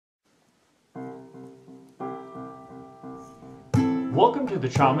Welcome to the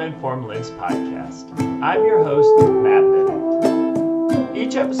Trauma Informed Lens podcast. I'm your host, Matt Bennett.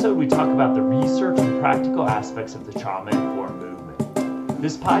 Each episode we talk about the research and practical aspects of the trauma informed movement.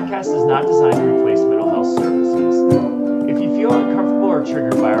 This podcast is not designed to replace mental health services. If you feel uncomfortable or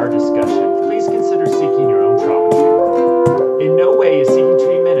triggered by our discussion, please consider seeking your own trauma treatment. In no way is seeking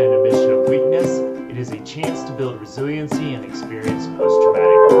treatment an admission of weakness. It is a chance to build resiliency and experience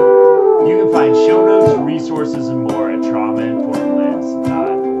post-traumatic growth. You can find show notes, resources, and more at traumainformedlens.org.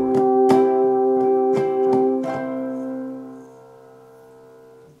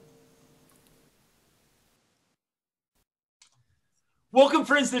 Welcome,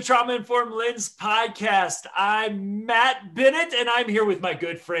 friends, to the Trauma Informed Lens podcast. I'm Matt Bennett, and I'm here with my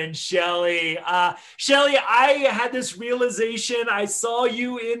good friend, Shelley. Shelley, I had this realization. I saw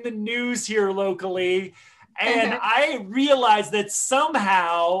you in the news here locally, and I realized that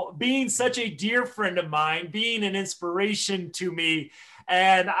somehow, being such a dear friend of mine, being an inspiration to me,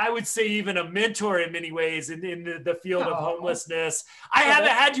 and I would say even a mentor in many ways in the field of homelessness. I haven't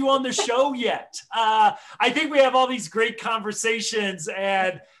had you on the show yet. I think we have all these great conversations,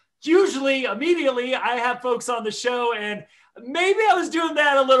 and usually, immediately, I have folks on the show, and maybe I was doing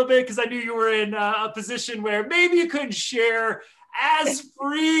that a little bit because I knew you were in a position where maybe you couldn't share as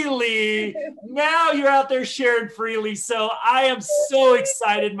freely. Now you're out there sharing freely. So I am so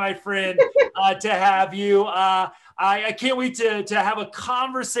excited, my friend, to have you. I can't wait to have a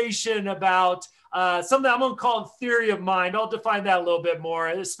conversation about something I'm going to call theory of mind. I'll define that a little bit more,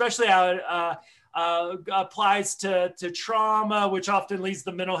 especially how it applies to trauma, which often leads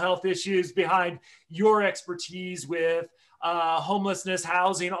to mental health issues behind your expertise with homelessness,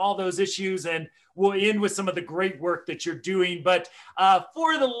 housing, all those issues. And we'll end with some of the great work that you're doing. But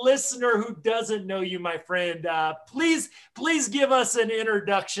for the listener who doesn't know you, my friend, please give us an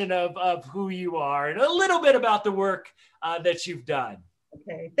introduction of who you are and a little bit about the work that you've done.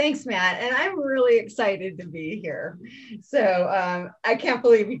 Okay, thanks, Matt. And I'm really excited to be here. So I can't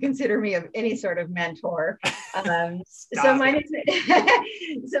believe you consider me any sort of mentor. So my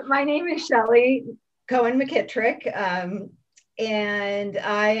name is Shelley McKittrick, and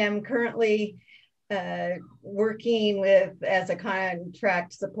I am currently working as a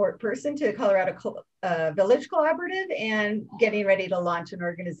contract support person to Colorado Village Collaborative, and getting ready to launch an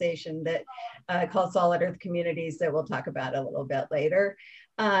organization that called Solid Earth Communities that we'll talk about a little bit later.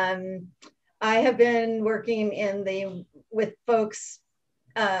 I have been working with folks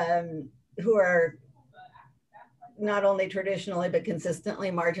who are not only traditionally but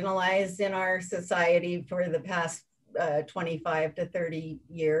consistently marginalized in our society for the past 25 to 30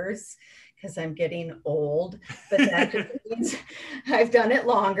 years, because I'm getting old, but that just means I've done it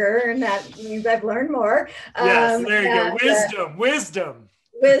longer, and that means I've learned more. Yes, there you go. Wisdom.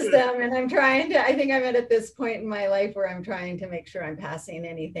 And I think I'm at this point in my life where I'm trying to make sure I'm passing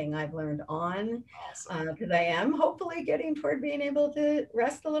anything I've learned on, because I am hopefully getting toward being able to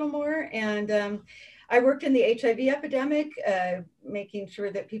rest a little more. And I worked in the HIV epidemic, making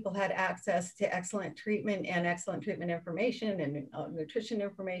sure that people had access to excellent treatment and excellent treatment information and nutrition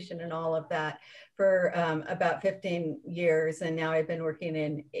information and all of that for about 15 years. And now I've been working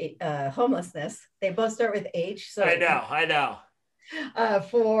in homelessness. They both start with H. So I know.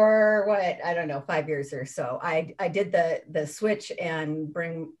 For what, I don't know, 5 years or so. I did the switch and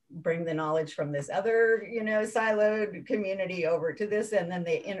bring the knowledge from this other, siloed community over to this, and then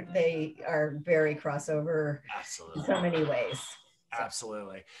they are very crossover. Absolutely. In so many ways.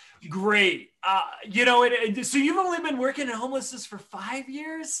 Absolutely. Great. So you've only been working in homelessness for 5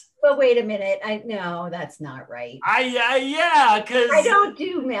 years? Well, wait a minute. No, that's not right. Because I don't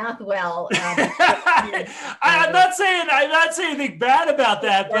do math well. I'm not saying anything bad about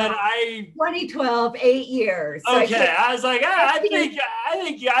that, but 2012, 8 years. Okay, I was like, I think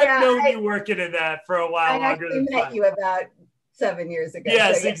I've known you working in that for a while longer than I met you about 7 years ago.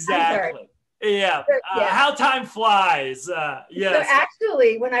 Yes, so exactly. Yeah. How time flies. Yes. So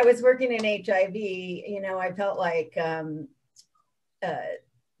actually, when I was working in HIV, I felt like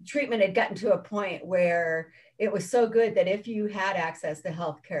treatment had gotten to a point where it was so good that if you had access to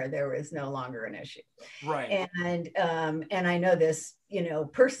healthcare, there was no longer an issue. Right. And I know this,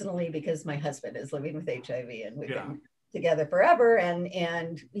 personally, because my husband is living with HIV, and we've been together forever,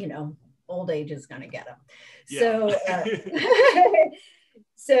 and old age is going to get him. Yeah.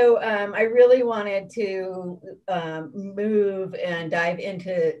 So I really wanted to move and dive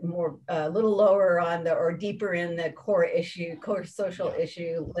into more, a little lower on or deeper in the core social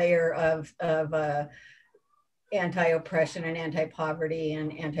issue layer of anti-oppression and anti-poverty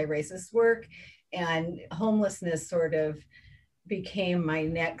and anti-racist work. And homelessness sort of became my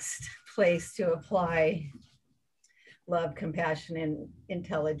next place to apply love, compassion, and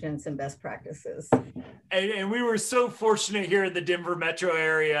intelligence and best practices. And we were so fortunate here in the Denver metro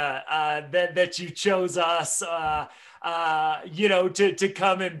area that you chose us, to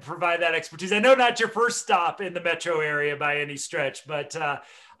come and provide that expertise. I know not your first stop in the metro area by any stretch, but to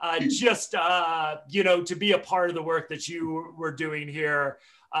be a part of the work that you were doing here.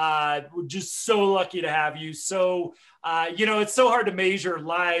 We're just so lucky to have you. So, it's so hard to measure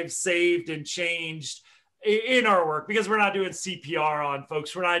lives saved and changed in our work because we're not doing CPR on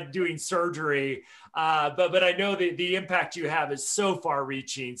folks. We're not doing surgery. But I know that the impact you have is so far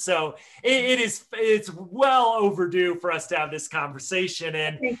reaching. So it's well overdue for us to have this conversation.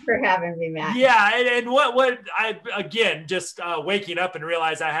 And thanks for having me, Matt. Yeah. And what I, again, just waking up and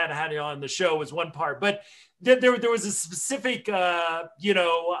realize I hadn't had you on the show was one part, but there was a specific, thing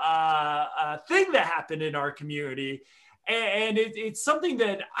that happened in our community. And it's something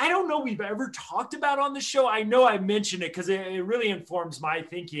that I don't know we've ever talked about on the show. I know I mentioned it because it really informs my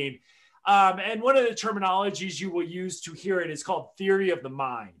thinking. And one of the terminologies you will use to hear it is called theory of the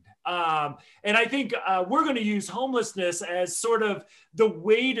mind. And I think we're going to use homelessness as sort of the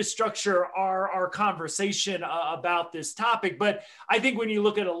way to structure our conversation about this topic. But I think when you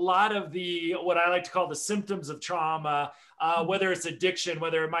look at a lot of what I like to call the symptoms of trauma, whether it's addiction,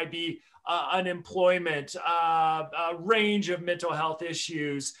 whether it might be unemployment, a range of mental health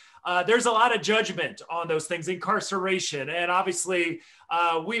issues, there's a lot of judgment on those things, incarceration. And obviously,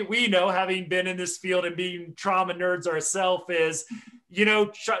 we know, having been in this field and being trauma nerds ourselves, is,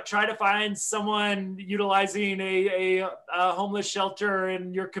 try to find someone utilizing a homeless shelter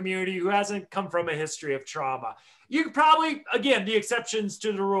in your community who hasn't come from a history of trauma. You could probably, again, the exceptions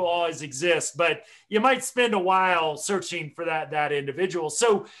to the rule always exist, but you might spend a while searching for that individual.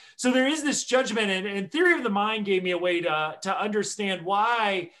 So there is this judgment, and theory of the mind gave me a way to understand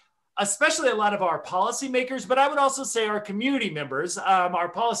why, especially a lot of our policymakers, but I would also say our community members, our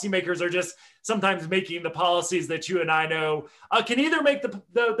policymakers are just sometimes making the policies that you and I know can either make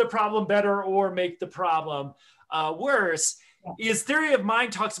the problem better or make the problem worse. Is theory of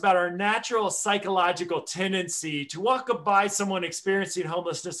mind talks about our natural psychological tendency to walk by someone experiencing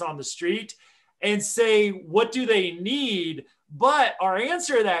homelessness on the street and say, what do they need? But our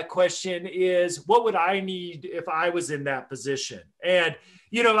answer to that question is, what would I need if I was in that position? And,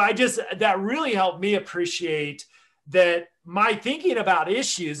 that really helped me appreciate that my thinking about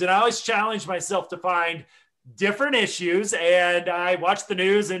issues, and I always challenge myself to find different issues, and I watch the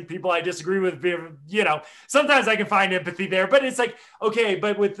news and people I disagree with, sometimes I can find empathy there, but it's like, okay,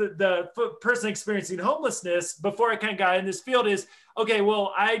 but with the person experiencing homelessness, before I kind of got in this field is, okay,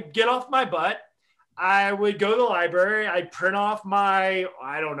 well, I'd get off my butt, I would go to the library, I'd print off my,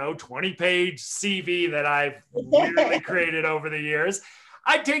 20-page CV that I've literally created over the years.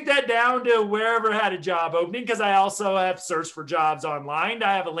 I'd take that down to wherever had a job opening, because I also have searched for jobs online.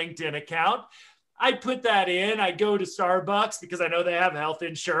 I have a LinkedIn account. I'd put that in. I'd go to Starbucks because I know they have health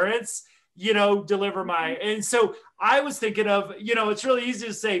insurance, deliver and so I was thinking of, it's really easy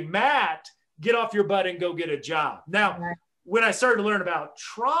to say, Matt, get off your butt and go get a job. Now, when I started to learn about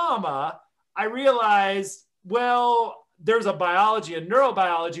trauma, I realized, well, there's a biology, a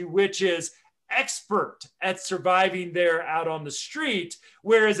neurobiology, which is expert at surviving there out on the street.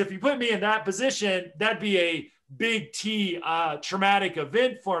 Whereas if you put me in that position, that'd be a big T traumatic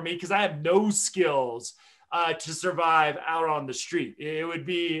event for me, because I have no skills to survive out on the street. It would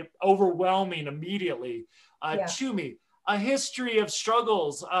be overwhelming immediately to me. A history of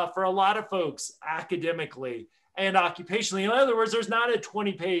struggles for a lot of folks academically and occupationally. In other words, there's not a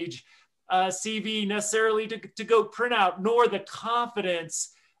 20-page CV necessarily to go print out, nor the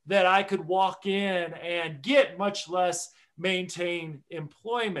confidence that I could walk in and get, much less maintain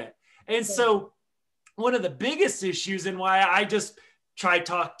employment. And so one of the biggest issues, and why I just try to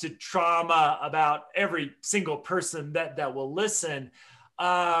talk to trauma about every single person that will listen,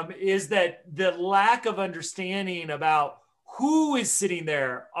 is that the lack of understanding about who is sitting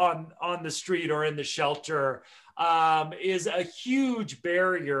there on the street or in the shelter is a huge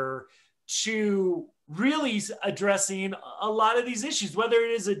barrier to really addressing a lot of these issues, whether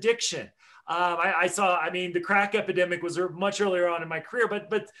it is addiction. I saw, the crack epidemic was much earlier on in my career,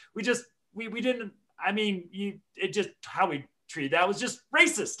 but we didn't, it just, how we treated that was just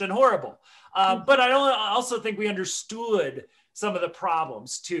racist and horrible. But I also think we understood some of the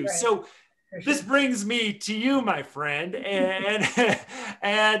problems too. Right. So this brings me to you, my friend, and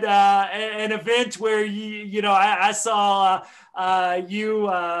an event where I saw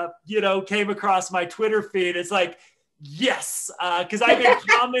you came across my Twitter feed. It's like, yes, because I've been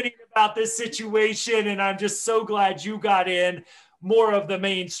commenting about this situation, and I'm just so glad you got in. more of the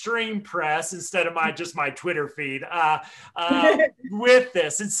mainstream press instead of my Twitter feed with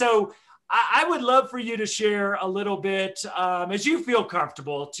this. And so I would love for you to share a little bit as you feel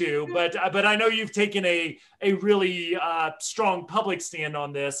comfortable too, but I know you've taken a really strong public stand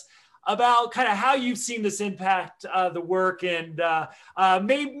on this about kind of how you've seen this impact the work and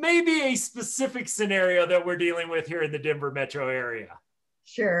maybe a specific scenario that we're dealing with here in the Denver metro area.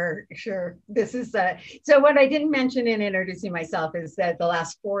 Sure. This is so what I didn't mention in introducing myself is that the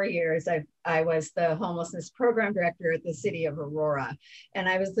last 4 years I was the homelessness program director at the city of Aurora, and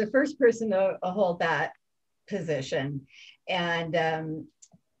I was the first person to hold that position. And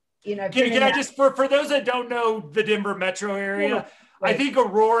can I just for those that don't know the Denver metro area, right. I think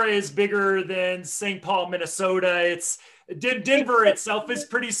Aurora is bigger than St. Paul, Minnesota. It's Denver itself is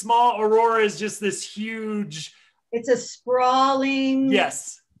pretty small. Aurora is just this huge. It's a sprawling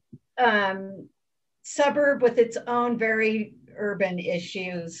suburb with its own very urban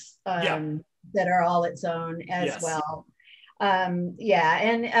issues that are all its own as well.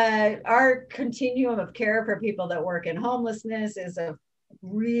 And our continuum of care for people that work in homelessness is a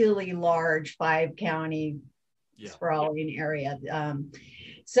really large 5-county sprawling area.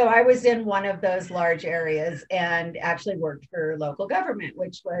 So I was in one of those large areas and actually worked for local government,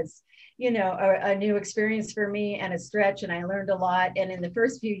 which was a new experience for me and a stretch, and I learned a lot. And in the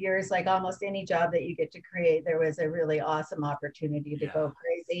first few years, like almost any job that you get to create, there was a really awesome opportunity to go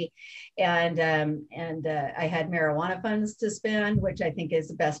crazy. And I had marijuana funds to spend, which I think is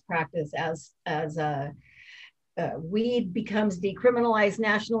the best practice as weed becomes decriminalized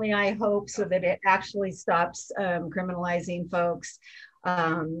nationally, I hope, so that it actually stops criminalizing folks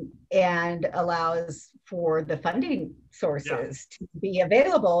and allows for the funding sources to be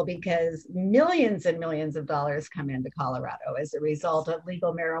available, because millions and millions of dollars come into Colorado as a result of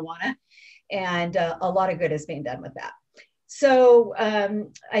legal marijuana, and a lot of good is being done with that. So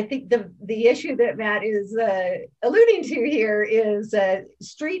I think the issue that Matt is alluding to here is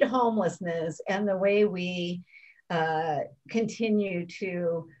street homelessness and the way we continue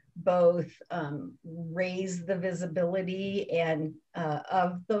to both raise the visibility and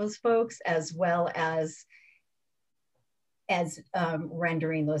of those folks, as well as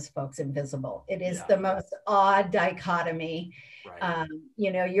rendering those folks invisible. It is the most odd dichotomy. Right.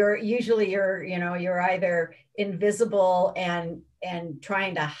 You're either invisible and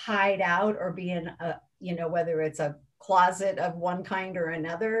trying to hide out, or be in whether it's a closet of one kind or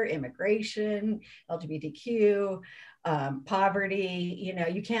another, immigration, LGBTQ, poverty.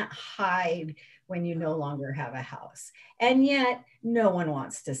 You can't hide when you no longer have a house, and yet no one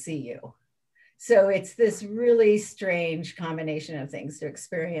wants to see you. So it's this really strange combination of things to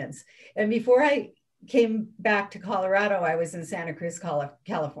experience. And before I came back to Colorado, I was in Santa Cruz,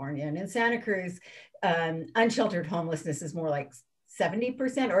 California. And in Santa Cruz, unsheltered homelessness is more like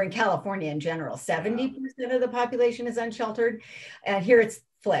 70%, or in California in general, 70% of the population is unsheltered. And here it's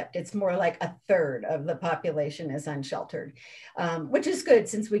flipped. It's more like a third of the population is unsheltered, which is good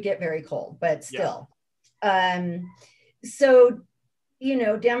since we get very cold, but still. So,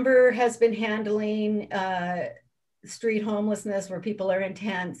 Denver has been handling street homelessness where people are in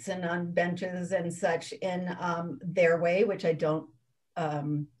tents and on benches and such in their way, which I don't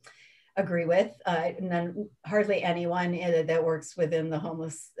agree with. And then hardly anyone that works within the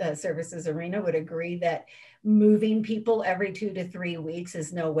homeless services arena would agree that moving people every 2 to 3 weeks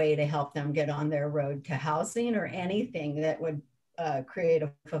is no way to help them get on their road to housing or anything that would create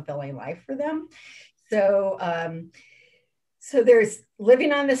a fulfilling life for them. So there's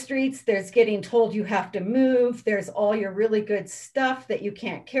living on the streets, there's getting told you have to move, there's all your really good stuff that you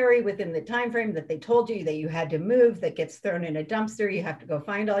can't carry within the time frame that they told you that you had to move, that gets thrown in a dumpster. You have to go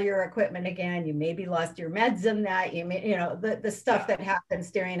find all your equipment again. You maybe lost your meds in that. The stuff that happens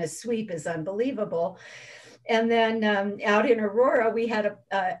during a sweep is unbelievable. And then out in Aurora, we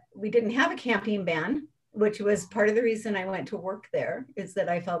didn't have a camping ban, which was part of the reason I went to work there, is that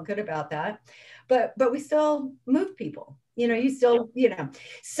I felt good about that. But we still moved people.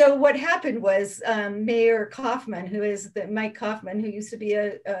 So what happened was Mayor Kaufman, Mike Kaufman, who used to be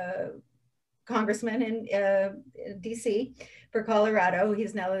a congressman in DC for Colorado,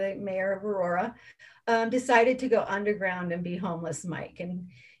 he's now the mayor of Aurora, decided to go underground and be homeless Mike. And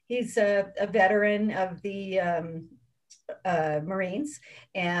he's a veteran of the Marines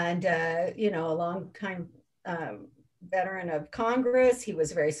and, a long time veteran of Congress. He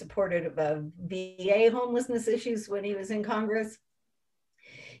was very supportive of VA homelessness issues when he was in Congress.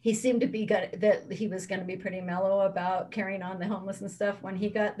 He seemed to be that he was going to be pretty mellow about carrying on the homelessness stuff when he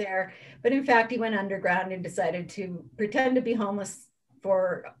got there. But in fact, he went underground and decided to pretend to be homeless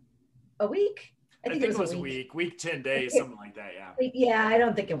for a week I think it was a week, 10 days, something like that. Yeah. Yeah, I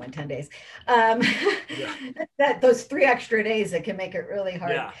don't think it went 10 days. Yeah. Those 3 extra days that can make it really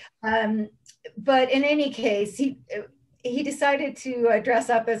hard. Yeah. But in any case, he decided to dress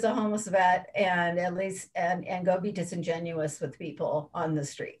up as a homeless vet and at least and go be disingenuous with people on the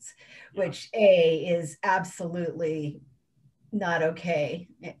streets, Yeah. which is absolutely not okay,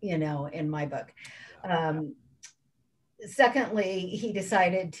 you know, in my book. Yeah. Secondly, he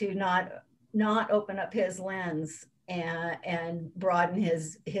decided to not open up his lens and broaden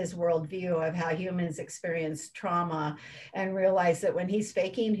his worldview of how humans experience trauma, and realize that when he's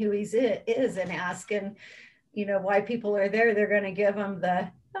faking who he is and asking, you know, why people are there, they're going to give him the,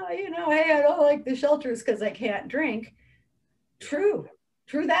 oh, you know, hey, I don't like the shelters because I can't drink. True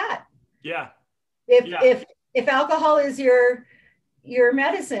that. Yeah. If alcohol is your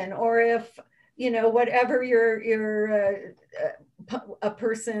medicine, or if, you know, whatever your a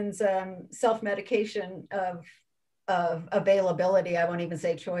person's self-medication of availability, I won't even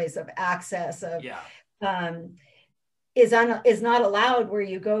say choice, of access, of is not allowed, where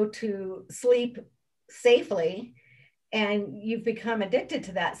you go to sleep safely and you've become addicted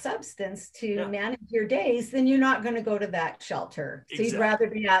to that substance to manage your days, then you're not going to go to that shelter. So you'd rather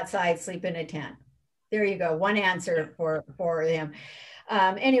be outside, sleep in a tent. There you go. One answer for him.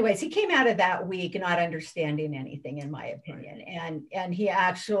 Anyways, he came out of that week not understanding anything, in my opinion, and he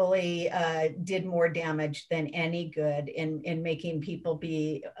actually did more damage than any good in making people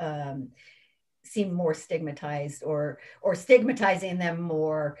seem more stigmatized, or stigmatizing them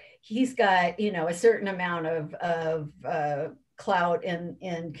more. He's got, you know, a certain amount of clout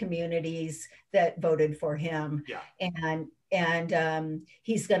in communities that voted for him, and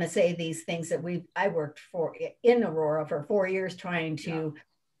he's going to say these things that I worked for in Aurora for 4 years trying to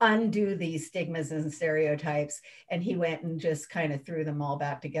undo these stigmas and stereotypes, and he went and just kind of threw them all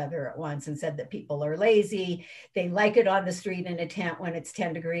back together at once and said that people are lazy, they like it on the street in a tent when it's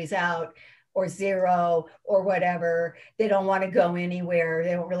 10 degrees out or 0 or whatever, they don't want to go anywhere,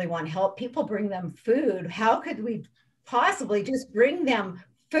 they don't really want help. People bring them food. How could we possibly just bring them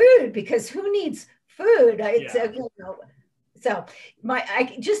food? Because who needs food? You know, so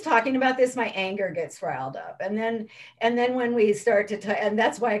just talking about this, my anger gets riled up. And then when we start to and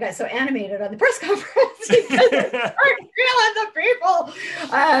that's why I got so animated on the press conference, because I started feeling the people.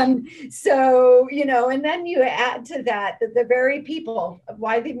 So, you know, and then you add to that the very people,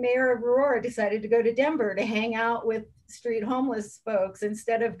 why the mayor of Aurora decided to go to Denver to hang out with street homeless folks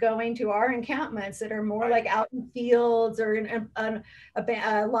instead of going to our encampments that are more like out in fields, or in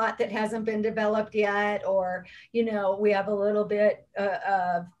a lot that hasn't been developed yet, or, you know, we have a little bit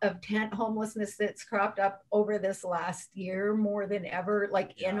of tent homelessness that's cropped up over this last year more than ever,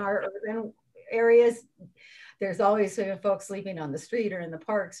 like in our urban areas. There's always folks sleeping on the street or in the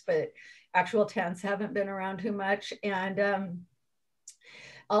parks, but actual tents haven't been around too much. And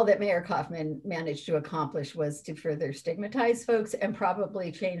all that Mayor Kaufman managed to accomplish was to further stigmatize folks and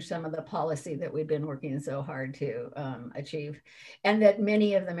probably change some of the policy that we've been working so hard to achieve, and that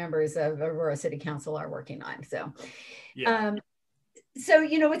many of the members of Aurora City Council are working on. So, so,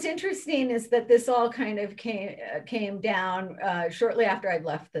 you know, what's interesting is that this all kind of came down shortly after I'd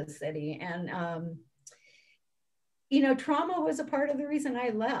left the city, and you know, trauma was a part of the reason I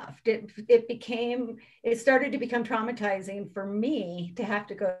left. It started to become traumatizing for me to have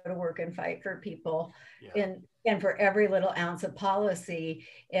to go to work and fight for people, and for every little ounce of policy.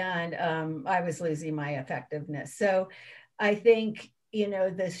 And I was losing my effectiveness. So I think, you know,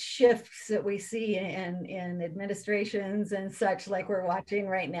 the shifts that we see in administrations and such, like we're watching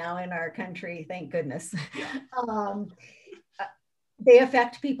right now in our country, thank goodness. They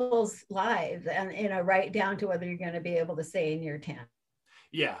affect people's lives, and, you know, right down to whether you're going to be able to stay in your tent.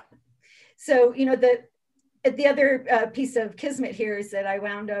 Yeah. So, you know, the other piece of kismet here is that I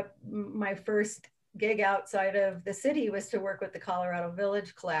wound up, my first gig outside of the city was to work with the Colorado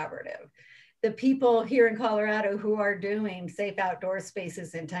Village Collaborative, the people here in Colorado who are doing safe outdoor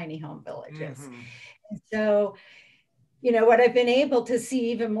spaces in tiny home villages. And so, you know, what I've been able to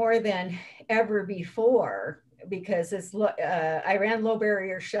see even more than ever before, because I ran low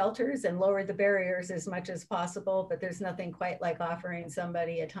barrier shelters and lowered the barriers as much as possible, but there's nothing quite like offering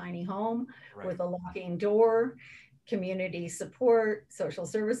somebody a tiny home with a locking door, community support, social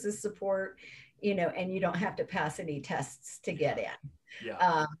services support, you know, and you don't have to pass any tests to get in.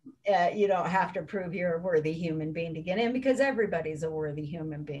 You don't have to prove you're a worthy human being to get in, because everybody's a worthy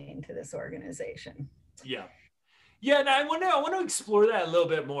human being to this organization. Yeah, and I want to explore that a little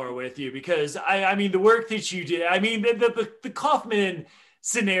bit more with you, because I mean, the work that you did, I mean, the Kaufman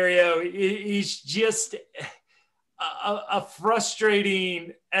scenario is just, a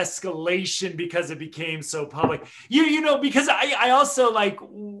frustrating escalation because it became so public. You know, because I also like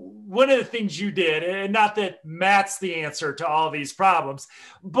one of the things you did, and not that Matt's the answer to all these problems,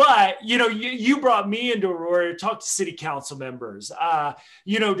 but you know, you brought me into Aurora to talk to city council members,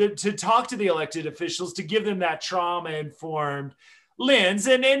 you know, to talk to the elected officials, to give them that trauma-informed lens,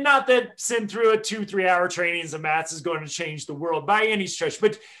 and not that sitting through a 2-3 hour trainings of Matt's is going to change the world by any stretch,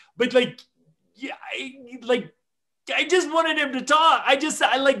 but like, yeah, I just wanted him to talk.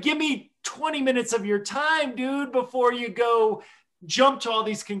 I like, give me 20 minutes of your time, dude, before you go jump to all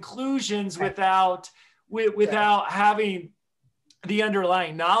these conclusions without having the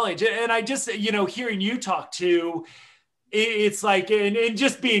underlying knowledge. And I just, you know, hearing you talk to, it's like, and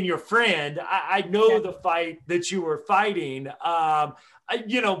just being your friend, I know the fight that you were fighting.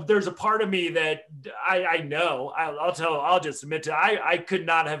 You know, there's a part of me that I know, I'll just admit to, I could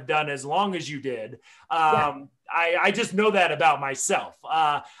not have done as long as you did. I just know that about myself.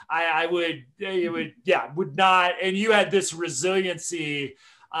 Would not. And you had this resiliency,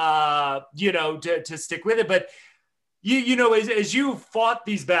 you know, to stick with it. But you know, as you fought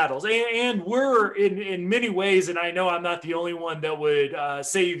these battles, and we're in many ways, and I know I'm not the only one that would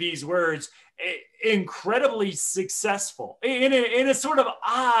say these words, incredibly successful in a sort of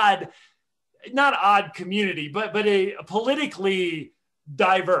not odd community, but a politically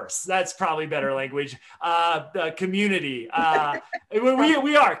diverse, that's probably better language, community.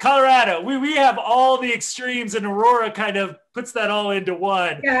 We are Colorado. We have all the extremes, and Aurora kind of puts that all into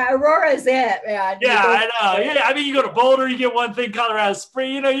one. Yeah, Aurora's it, man. Yeah, I know. Yeah, I mean, you go to Boulder, you get one thing. Colorado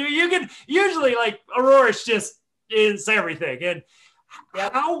Springs, you know, you can usually, like, Aurora's just is everything. And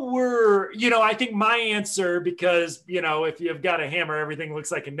how were, you know, I think my answer, because, you know, if you've got a hammer, everything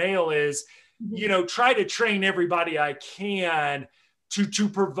looks like a nail, is, you know, try to train everybody I can to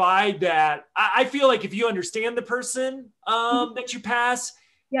provide that. I feel like if you understand the person that you pass,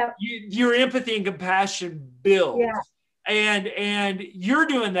 your empathy and compassion builds. Yeah. And you're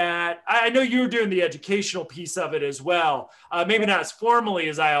doing that. I know you're doing the educational piece of it as well. Maybe not as formally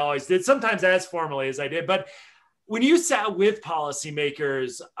as I always did, sometimes as formally as I did, but when you sat with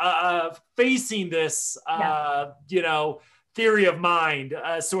policymakers facing this, you know, theory of mind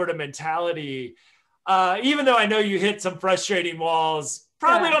sort of mentality, even though I know you hit some frustrating walls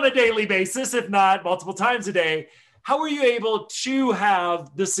probably on a daily basis, if not multiple times a day, how were you able to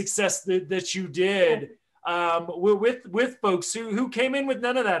have the success that you did with folks who came in with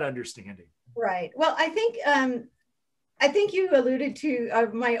none of that understanding? Right. Well, I think you alluded to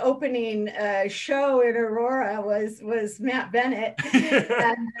my opening show in Aurora was Matt Bennett,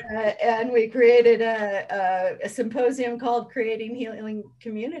 and we created a symposium called Creating Healing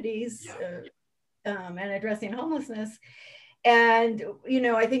Communities and Addressing Homelessness. And, you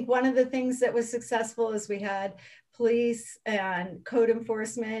know, I think one of the things that was successful is we had police and code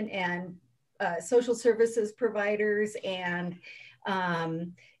enforcement and social services providers and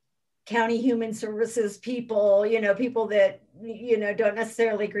county human services people, you know, people that, you know, don't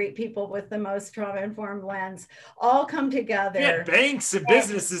necessarily greet people with the most trauma-informed lens, all come together. Yeah, banks and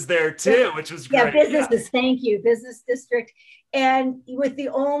businesses there too, which was great. Yeah, businesses, thank you, business district. And with the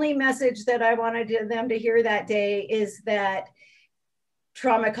only message that I wanted them to hear that day is that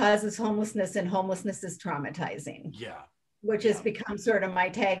trauma causes homelessness and homelessness is traumatizing. Yeah. Which has become sort of my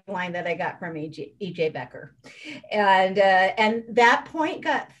tagline that I got from E.J. Becker. And that point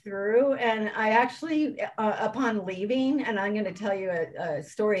got through. And I actually, upon leaving, and I'm going to tell you a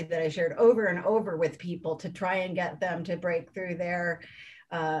story that I shared over and over with people to try and get them to break through their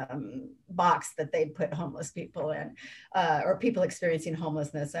box that they'd put homeless people in, or people experiencing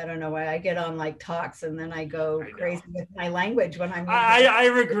homelessness. I don't know why I get on like talks and then I go crazy with my language when I'm. I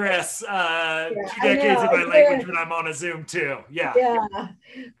regress 2 decades of my language when I'm on a Zoom too. Yeah. Yeah,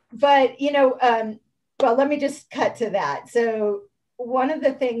 but you know, well, let me just cut to that. So one of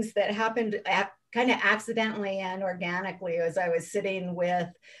the things that happened kind of accidentally and organically was I was sitting with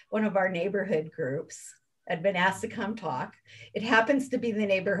one of our neighborhood groups. I'd been asked to come talk. It happens to be the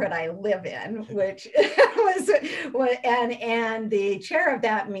neighborhood I live in, which and the chair of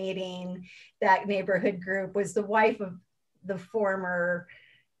that meeting, that neighborhood group, was the wife of the former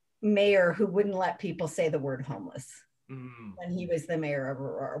mayor who wouldn't let people say the word homeless when he was the mayor of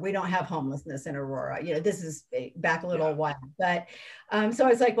Aurora. We don't have homelessness in Aurora. You know, this is back a little while, but so I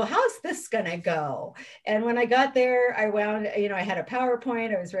was like, well, how's this gonna go? And when I got there, I wound, you know, I had a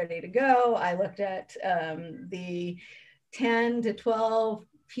PowerPoint, I was ready to go. I looked at the 10 to 12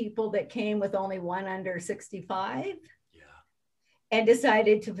 people that came with only one under 65. And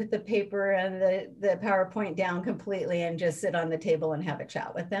decided to put the paper and the PowerPoint down completely and just sit on the table and have a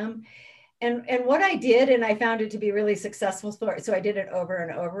chat with them. And what I did, and I found it to be really successful, so I did it over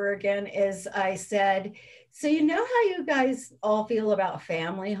and over again, is I said, so you know how you guys all feel about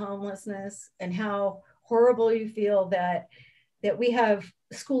family homelessness and how horrible you feel that we have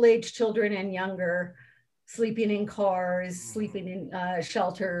school-age children and younger sleeping in cars, sleeping in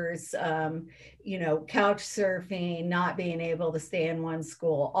shelters, you know, couch surfing, not being able to stay in one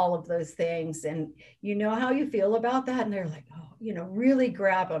school, all of those things. And you know how you feel about that? And they're like, oh, you know, really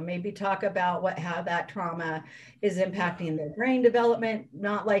grab them, maybe talk about how that trauma is impacting their brain development,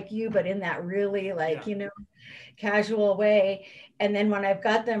 not like you, but in that really like, you know, casual way. And then when I've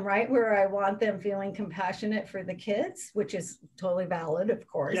got them right where I want them, feeling compassionate for the kids, which is totally valid, of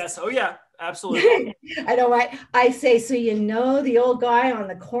course. Yes. Oh yeah, absolutely. I know. I say, so you know the old guy on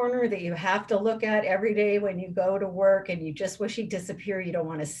the corner that you have to look at every day when you go to work and you just wish he'd disappear. You don't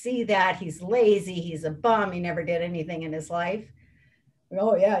want to see that. He's lazy. He's a bum. He never did anything in his life.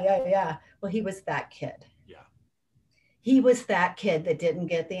 Oh yeah. Well, he was that kid. Yeah. He was that kid that didn't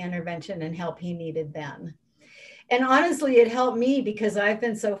get the intervention and help he needed then. And honestly, it helped me because I've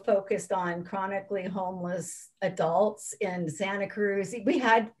been so focused on chronically homeless adults in Santa Cruz. We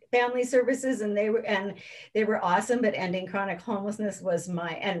had family services and they were awesome, but ending chronic homelessness was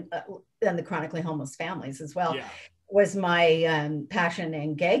and the chronically homeless families as well, was my passion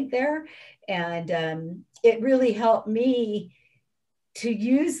and gig there. And it really helped me to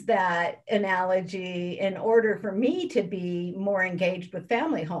use that analogy in order for me to be more engaged with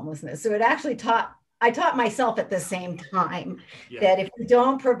family homelessness. So it actually I taught myself at the same time that if we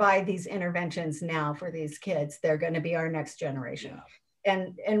don't provide these interventions now for these kids, they're going to be our next generation.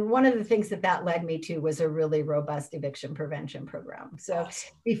 And one of the things that led me to was a really robust eviction prevention program. So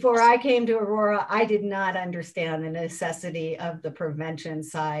before I came to Aurora, I did not understand the necessity of the prevention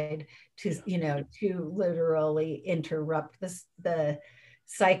side to, you know, to literally interrupt the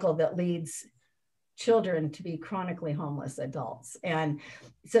cycle that leads children to be chronically homeless adults. And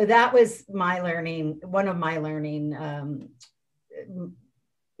so that was one of my learning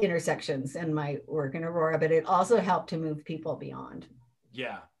intersections in my work in Aurora, but it also helped to move people beyond.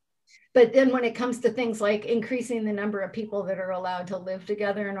 Yeah. But then when it comes to things like increasing the number of people that are allowed to live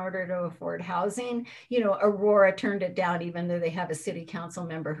together in order to afford housing, you know, Aurora turned it down, even though they have a city council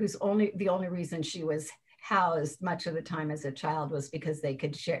member who's the only reason she was housed much of the time as a child was because they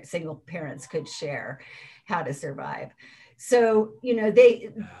could share, single parents could share how to survive. So, you know,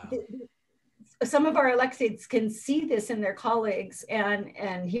 some of our electeds can see this in their colleagues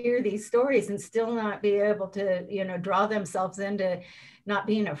and hear these stories and still not be able to, you know, draw themselves into not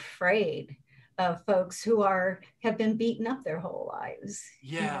being afraid of folks who have been beaten up their whole lives.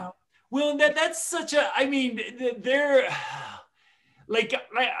 Yeah. You know? Well, that's such I mean, they're like,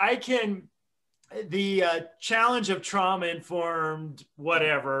 the challenge of trauma-informed,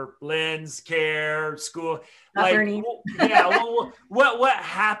 whatever, lens, care, school, like, what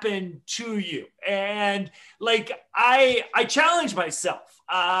happened to you? And like, I challenge myself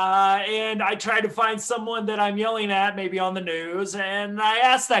and I try to find someone that I'm yelling at, maybe on the news, and I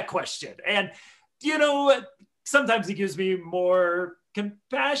ask that question. And, you know, sometimes it gives me more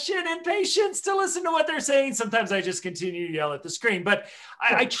compassion and patience to listen to what they're saying. Sometimes I just continue to yell at the screen, but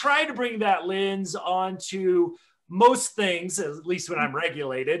I try to bring that lens onto most things, at least when I'm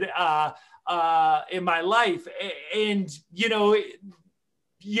regulated in my life. And, you know,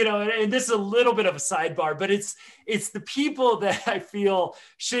 and this is a little bit of a sidebar, but it's the people that I feel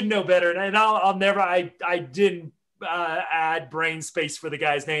should know better. And I didn't add brain space for the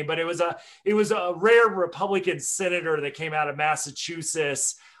guy's name, but it was a rare Republican senator that came out of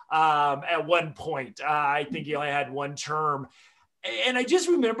Massachusetts at one point. I think he only had one term. And I just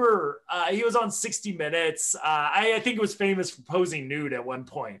remember he was on 60 Minutes. I think it was famous for posing nude at one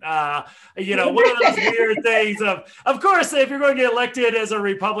point. You know, one of those weird things of course, if you're going to get elected as a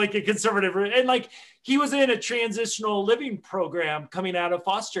Republican conservative, and like he was in a transitional living program coming out of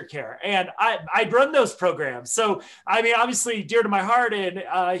foster care. And I'd run those programs. So, I mean, obviously dear to my heart. And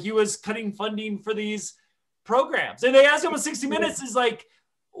he was cutting funding for these programs. And they asked him on 60 Minutes, is like,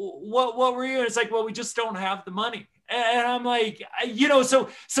 what were you? And it's like, well, we just don't have the money. And I'm like, you know, so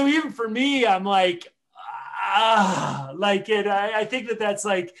even for me, I'm like, I think that's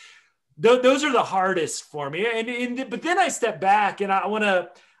like, those are the hardest for me. But then I step back and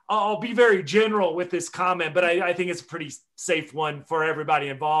I'll be very general with this comment, but I think it's a pretty safe one for everybody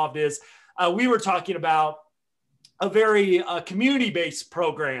involved is we were talking about a very community-based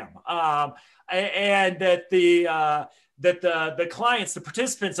program and that the clients, the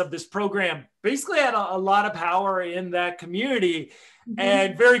participants of this program basically had a lot of power in that community. Mm-hmm.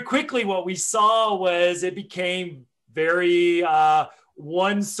 And very quickly what we saw was it became very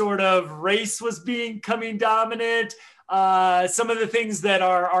one sort of race was becoming dominant, some of the things that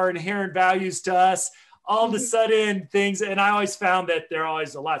are our inherent values to us, all of a sudden things, and I always found that they're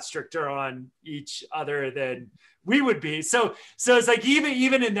always a lot stricter on each other than we would be. So it's like,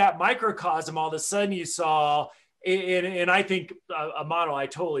 even in that microcosm, all of a sudden you saw, and I think a model I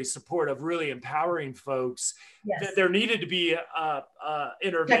totally support of really empowering folks, that there needed to be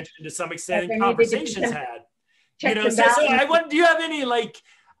intervention to some extent, and conversations had, you know, so I want, do you have any, like,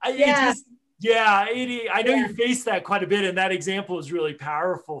 I know you faced that quite a bit, and that example is really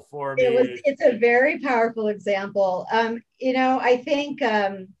powerful for me. It's a very powerful example. You know, I think,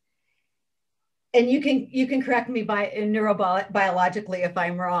 and you can correct me neurobiologically if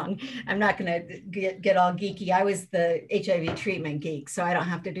I'm wrong. I'm not going to get all geeky. I was the HIV treatment geek, so I don't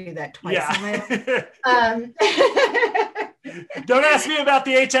have to do that twice. Don't ask me about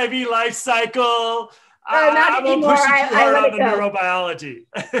the HIV life cycle. I won't push you too hard on the neurobiology.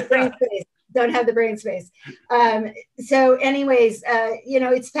 Brain space. Don't have the brain space. So anyways, you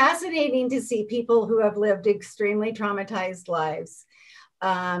know, it's fascinating to see people who have lived extremely traumatized lives.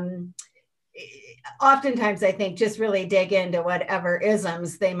 Oftentimes, I think, just really dig into whatever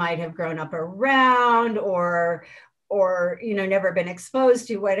isms they might have grown up around, or you know, never been exposed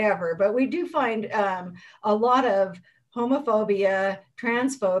to, whatever. But we do find a lot of homophobia,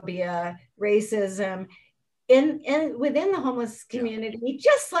 transphobia, racism within the homeless community,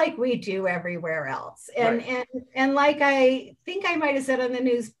 just like we do everywhere else. And like I think I might have said on the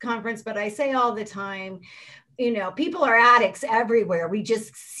news conference, but I say all the time, you know, people are addicts everywhere. We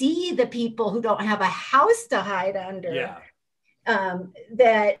just see the people who don't have a house to hide under.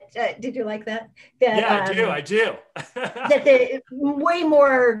 Did you like that? I do. That the way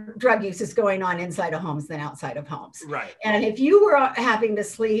more drug use is going on inside of homes than outside of homes. Right. And if you were having to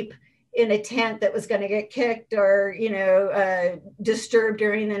sleep in a tent that was going to get kicked, or, you know, disturbed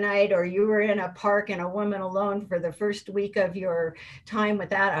during the night, or you were in a park and a woman alone for the first week of your time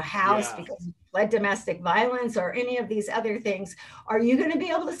without a house because you fled domestic violence or any of these other things, are you going to be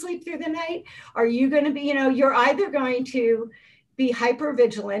able to sleep through the night? Are you going to be, you know, you're either going to be hyper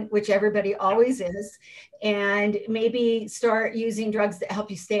vigilant, which everybody always is, and maybe start using drugs that help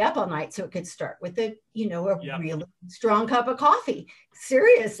you stay up all night. So it could start with a really strong cup of coffee.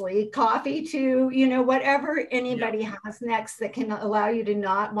 Seriously, coffee to, you know, whatever anybody has next that can allow you to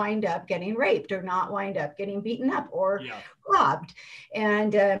not wind up getting raped, or not wind up getting beaten up or robbed.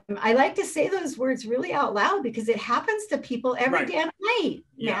 And I like to say those words really out loud, because it happens to people every damn night,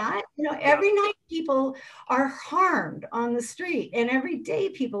 Matt. You know, every night people are harmed on the street, and every day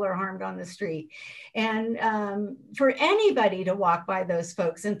people are harmed on the street. And for anybody to walk by those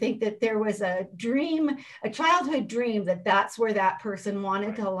folks and think that there was a dream, a childhood dream, that that's where that person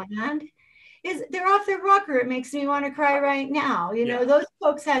wanted to land, they're off their rocker. It makes me want to cry right now. You know, those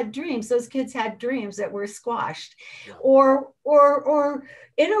folks had dreams. Those kids had dreams that were squashed or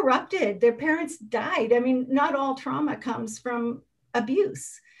interrupted. Their parents died. I mean, not all trauma comes from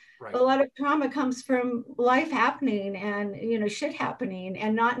abuse. A lot of trauma comes from life happening, and, you know, shit happening,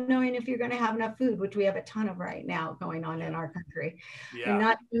 and not knowing if you're going to have enough food, which we have a ton of right now going on in our country, and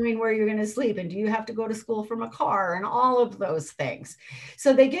not knowing where you're going to sleep, and do you have to go to school from a car, and all of those things.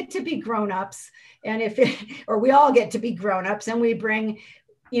 So they get to be grown-ups, and or we all get to be grown-ups, and we bring,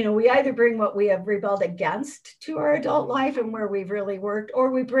 you know, we either bring what we have rebelled against to our adult life and where we've really worked,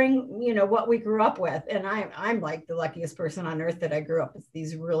 or we bring, you know, what we grew up with. And I'm like the luckiest person on earth that I grew up with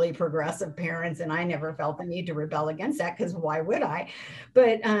these really progressive parents, and I never felt the need to rebel against that, because why would I?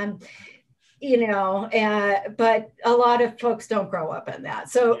 But you know, but a lot of folks don't grow up in that.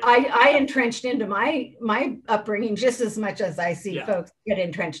 So I entrenched into my upbringing just as much as I see folks get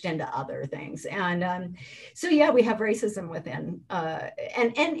entrenched into other things. And so, we have racism within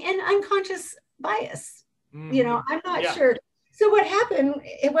and unconscious bias. You know, I'm not sure. So what happened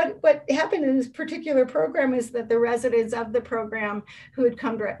in this particular program is that the residents of the program who had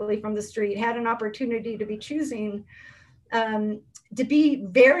come directly from the street had an opportunity to be choosing to be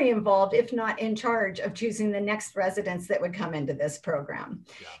very involved, if not in charge of choosing the next residents that would come into this program.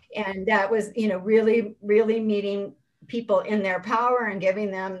 And that was, you know, really, really meeting people in their power and giving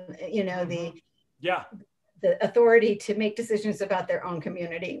them, you know, the authority to make decisions about their own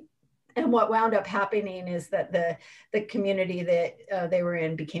community. And what wound up happening is that the community that they were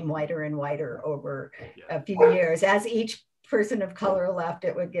in became whiter and whiter over a few years. As each person of color left,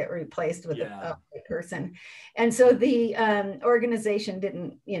 it would get replaced with a white person. And so the organization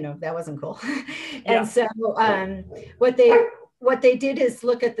didn't, you know, that wasn't cool. And so what they did is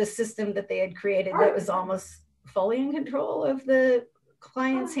look at the system that they had created that was almost fully in control of the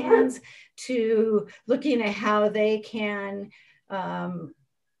client's hands, to looking at how they can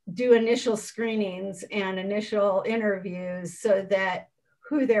do initial screenings and initial interviews so that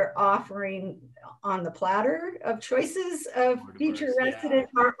who they're offering on the platter of choices of future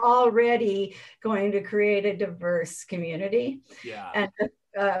residents are already going to create a diverse community. Yeah. And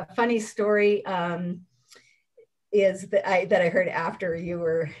a funny story is that I heard after you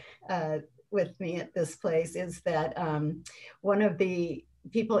were with me at this place is that one of the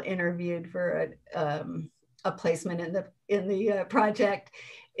people interviewed for a placement in the project,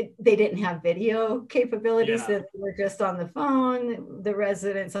 they didn't have video capabilities, so they were just on the phone. The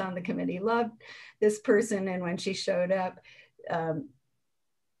residents on the committee loved this person, and when she showed up,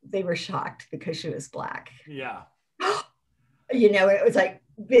 they were shocked because she was Black. Yeah. You know, it was like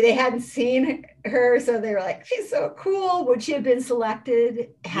they hadn't seen her, so they were like, she's so cool. Would she have been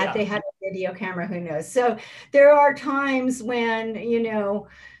selected had they had a video camera? Who knows? So there are times when, you know,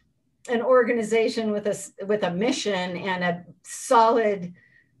 an organization with a mission and a solid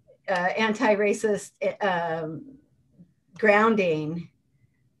anti-racist grounding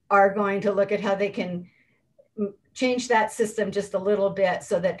are going to look at how they can change that system just a little bit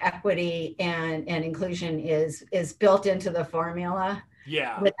so that equity and inclusion is built into the formula,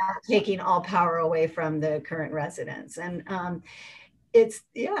 without taking all power away from the current residents. And it's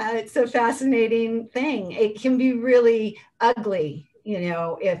a fascinating thing. It can be really ugly, you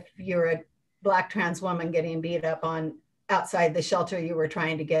know, if you're a Black trans woman getting beat up on outside the shelter you were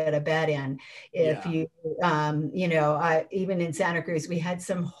trying to get a bed in. If you, you know, even in Santa Cruz, we had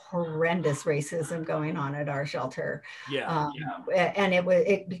some horrendous racism going on at our shelter. And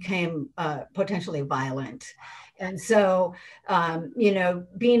it became potentially violent. And so, you know,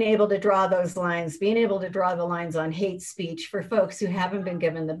 being able to draw those lines, being able to draw the lines on hate speech for folks who haven't been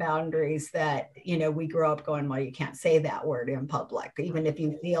given the boundaries that, you know, we grew up going, well, you can't say that word in public, even if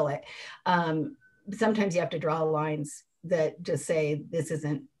you feel it. Sometimes you have to draw lines that just say, this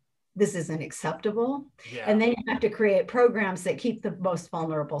isn't acceptable. And then you have to create programs that keep the most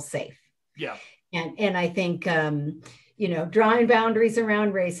vulnerable safe. And I think, you know, drawing boundaries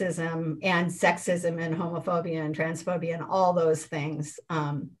around racism and sexism and homophobia and transphobia and all those things.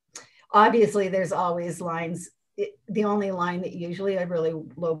 Obviously, there's always lines. The only line that usually a really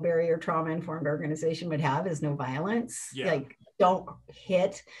low barrier trauma-informed organization would have is no violence. Like, don't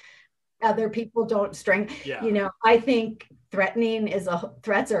hit other people, don't strengthen. You know, I think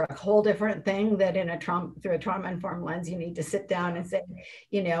threats are a whole different thing that through a trauma-informed lens, you need to sit down and say,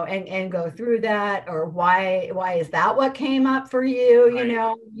 you know, and go through that, or why is that what came up for you? You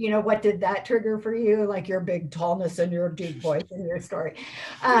know, what did that trigger for you? Like your big tallness and your deep voice in your story.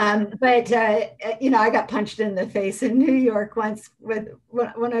 But you know, I got punched in the face in New York once when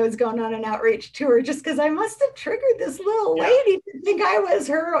I was going on an outreach tour, just because I must have triggered this little lady to think I was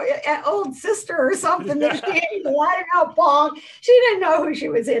her old sister or something that she had let out ball. She didn't know who she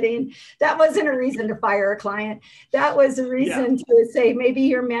was hitting. That wasn't a reason to fire a client. That was a reason to say, maybe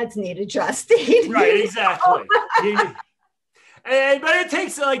your meds need adjusting. Right, exactly. But it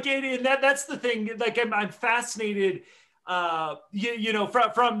takes and that's the thing. Like I'm fascinated, you know,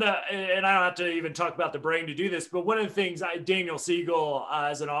 from the, and I don't have to even talk about the brain to do this, but one of the things Daniel Siegel,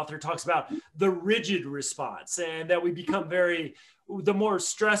 as an author, talks about the rigid response, and that we become the more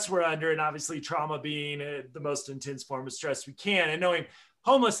stress we're under, and obviously trauma being the most intense form of stress we can, and knowing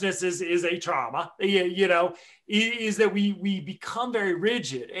homelessness is a trauma, you know, is that we become very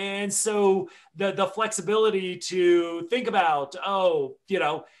rigid. And so the flexibility to think about, you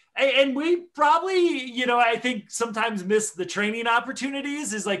know, and we probably, you know, I think sometimes miss the training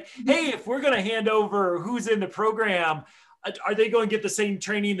opportunities is like, hey, if we're going to hand over who's in the program, are they going to get the same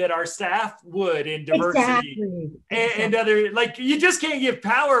training that our staff would in diversity and other, like, you just can't give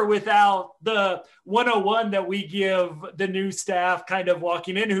power without the 101 that we give the new staff kind of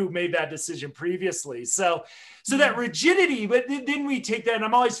walking in who made that decision previously. So that rigidity, but then we take that, and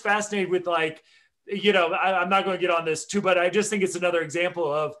I'm always fascinated with, like, you know, I'm not going to get on this too, but I just think it's another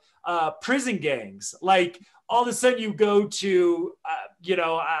example of prison gangs. Like, all of a sudden you go to, you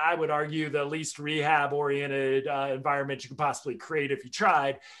know, I would argue the least rehab oriented environment you could possibly create if you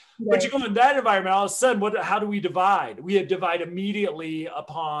tried. But you go in that environment, all of a sudden, how do we divide? We divide immediately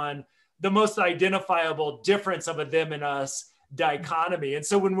upon the most identifiable difference of a them and us dichotomy. And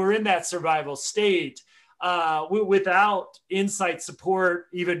so when we're in that survival state, without insight, support,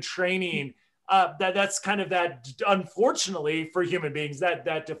 even training, that's kind of that, unfortunately for human beings,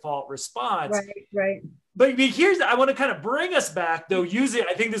 that default response. Right. But I want to kind of bring us back, though,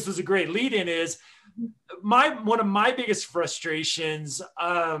 I think this was a great lead in, is one of my biggest frustrations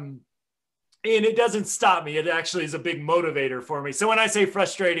and it doesn't stop me. It actually is a big motivator for me. So when I say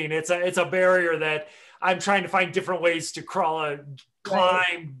frustrating, it's a barrier that I'm trying to find different ways to climb,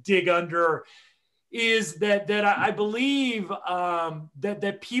 Right. dig under. Is that I believe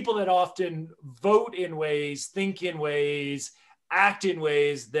that people that often vote in ways, think in ways, act in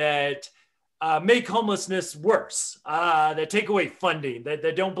ways that make homelessness worse, that take away funding,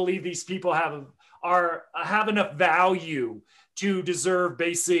 that don't believe these people have enough value to deserve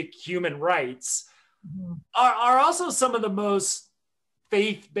basic human rights, Mhm. are also some of the most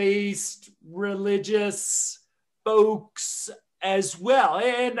faith-based religious folks as well.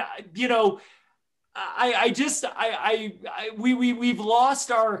 And we've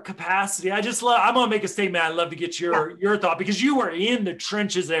lost our capacity. I'm gonna make a statement. I'd love to get Yeah. your thought, because you are in the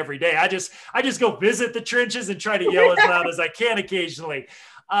trenches every day. I just go visit the trenches and try to yell as loud as I can occasionally.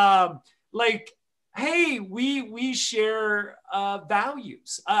 Like, hey, we share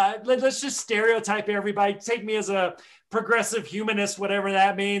values. Let's just stereotype everybody. Take me as a progressive humanist, whatever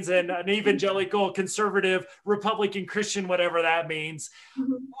that means, and an evangelical, conservative, Republican, Christian, whatever that means.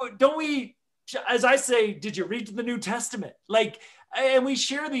 Mhm. Don't we, as I say, did you read the New Testament? Like, and we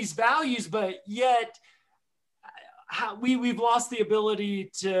share these values, but yet we've lost the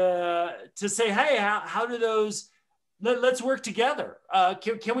ability to say, hey, how do those, let's work together.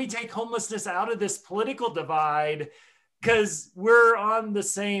 Can we take homelessness out of this political divide? Because we're on the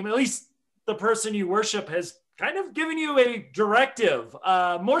same, at least the person you worship has kind of given you a directive,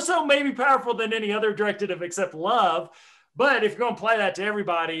 more so maybe powerful than any other directive except love. But if you're going to apply that to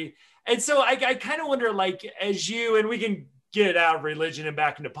everybody, and so I kind of wonder, like, as you, and we can get out of religion and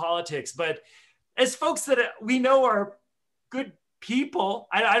back into politics, but as folks that we know are good people,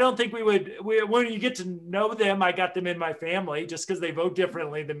 I don't think when you get to know them, I got them in my family. Just because they vote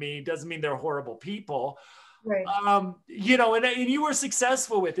differently than me doesn't mean they're horrible people. Right. And you were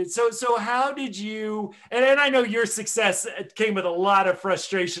successful with it. So how did you, and I know your success came with a lot of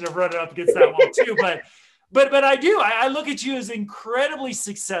frustration of running up against that wall too, but I look at you as incredibly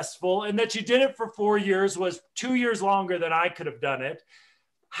successful, and that you did it for 4 years was 2 years longer than I could have done it.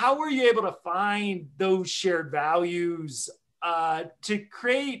 How were you able to find those shared values to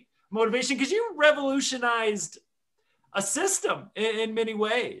create motivation? Because you revolutionized a system in many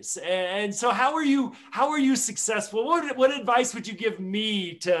ways. And so how are you successful? What advice would you give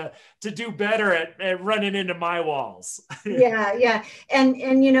me to do better at running into my walls? Yeah, yeah. And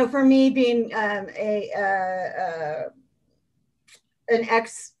for me, being an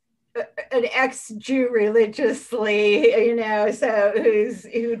ex an ex-Jew religiously, so who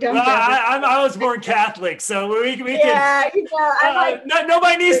Well, dumped everything. I was born Catholic, so we can. Yeah, I'm like,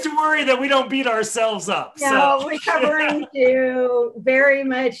 Nobody needs to worry that we don't beat ourselves up. So recovering to very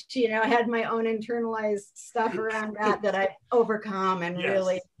much, had my own internalized stuff around that I've overcome, and yes.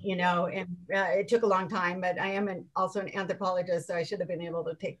 really, and it took a long time, but I am also an anthropologist, so I should have been able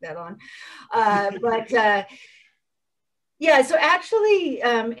to take that on. Yeah, so actually,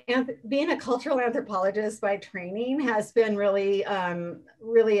 being a cultural anthropologist by training has been really,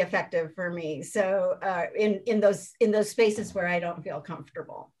 really effective for me. So in those spaces where I don't feel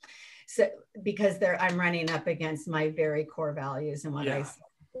comfortable, so because I'm running up against my very core values and what I stand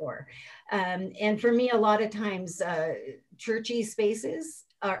for. And for me, a lot of times, churchy spaces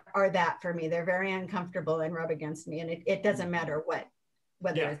are that for me. They're very uncomfortable and rub against me, and it doesn't matter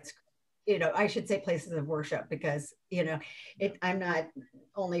whether it's, I should say places of worship, because, I'm not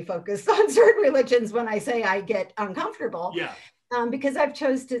only focused on certain religions when I say I get uncomfortable, because I've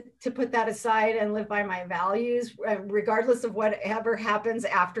chose to put that aside and live by my values, regardless of whatever happens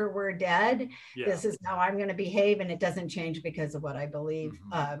after we're dead. This is how I'm going to behave, and it doesn't change because of what I believe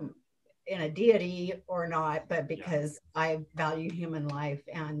in a deity or not, but because I value human life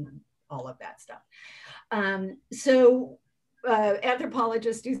and all of that stuff.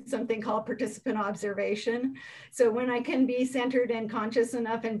 Anthropologists do something called participant observation. So when I can be centered and conscious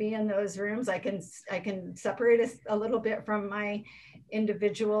enough and be in those rooms, I can separate a little bit from my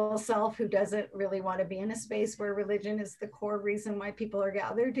individual self, who doesn't really want to be in a space where religion is the core reason why people are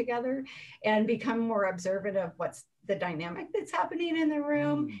gathered together, and become more observant of what's the dynamic that's happening in the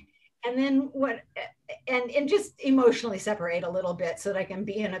room. And then and just emotionally separate a little bit so that I can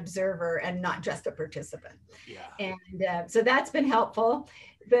be an observer and not just a participant. And so that's been helpful,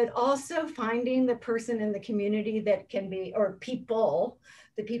 but also finding the person in the community that can be, or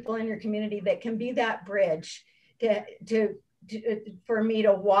the people in your community that can be that bridge for me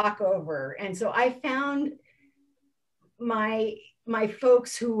to walk over. And so I found my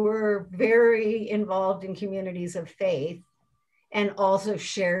folks who were very involved in communities of faith, and also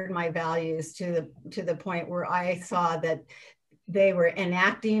shared my values to the point where I saw that they were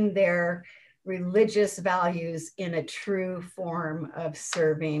enacting their religious values in a true form of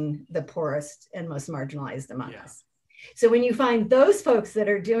serving the poorest and most marginalized among us. So when you find those folks that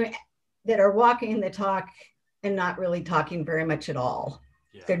are walking the talk and not really talking very much at all,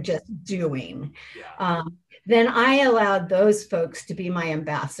 they're just doing, then I allowed those folks to be my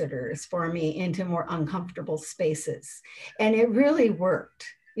ambassadors for me into more uncomfortable spaces. And it really worked.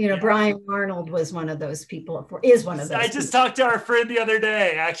 You know, Brian Arnold was one of those people, is one of those. I just talked to our friend the other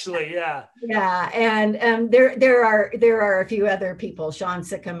day, actually. Yeah. Yeah. And there are a few other people, Sean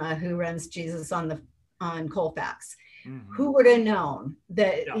Sycamore, who runs Jesus on Colfax. Who would have known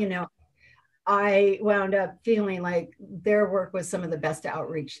that, you know, I wound up feeling like their work was some of the best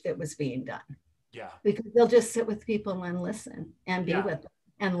outreach that was being done. Yeah. Because they'll just sit with people and listen and be with them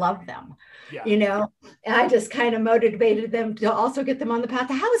and love them. Yeah. You know, and I just kind of motivated them to also get them on the path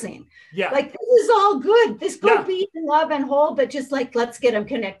of housing. Yeah. Like, this is all good. This could be in love and whole, but just like, let's get them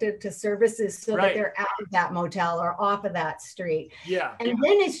connected to services so that they're out of that motel or off of that street. Yeah. And then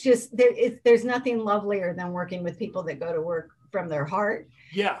it's just, there's nothing lovelier than working with people that go to work from their heart.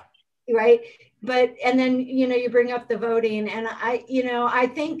 Yeah. Right. But, and then, you know, you bring up the voting, and I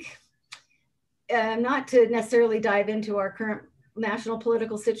think not to necessarily dive into our current national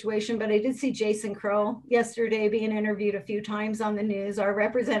political situation, but I did see Jason Crow yesterday being interviewed a few times on the news, our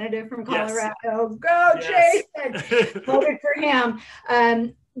representative from Colorado. Go, Jason! Voted for him.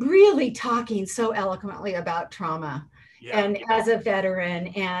 Really talking so eloquently about trauma, and as a veteran,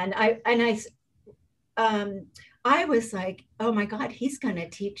 and I was like, oh my God, he's going to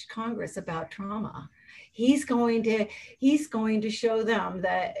teach Congress about trauma. He's going to show them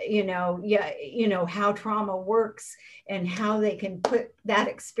that, how trauma works and how they can put that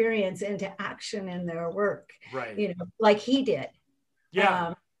experience into action in their work, right? Like he did.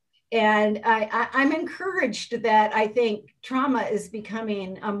 Yeah. And I'm encouraged that I think trauma is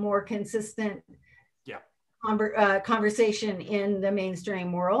becoming a more consistent conversation in the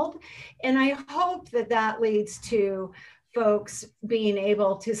mainstream world. And I hope that leads to folks being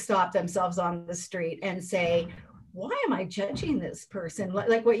able to stop themselves on the street and say, why am I judging this person?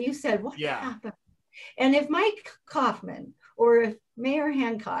 Like what you said, what happened? And if Mike Kaufman or if Mayor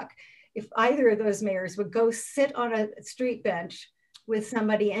Hancock, if either of those mayors would go sit on a street bench with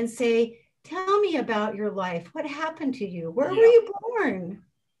somebody and say, tell me about your life. What happened to you? Where were you born?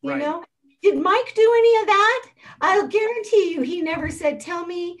 You know? Did Mike do any of that? I'll guarantee you he never said, tell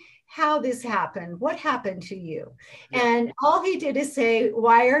me how this happened. What happened to you? Yeah. And all he did is say,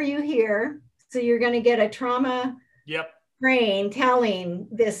 why are you here? So you're going to get a trauma brain telling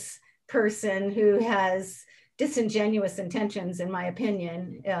this person who has disingenuous intentions, in my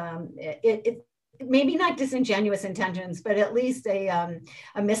opinion. Maybe not disingenuous intentions, but at least a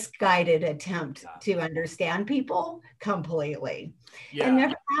misguided attempt to understand people completely. And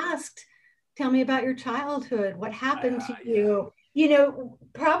never asked, tell me about your childhood. What happened to you? You know,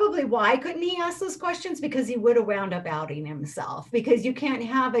 probably why couldn't he ask those questions? Because he would have wound up outing himself, because you can't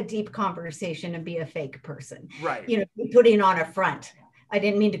have a deep conversation and be a fake person. Right. You know, putting on a front. I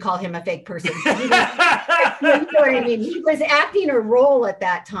didn't mean to call him a fake person. You know what I mean? He was acting a role at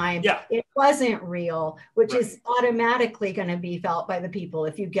that time. Yeah. It wasn't real, which is automatically going to be felt by the people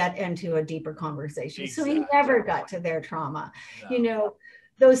if you get into a deeper conversation. Exactly. So he never got to their trauma. No. You know,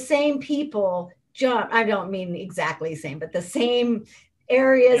 those same people I don't mean exactly the same, but the same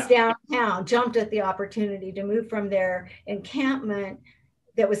areas downtown jumped at the opportunity to move from their encampment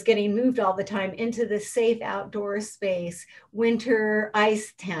that was getting moved all the time into the safe outdoor space, winter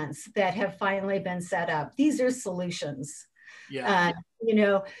ice tents that have finally been set up. These are solutions. Yeah. You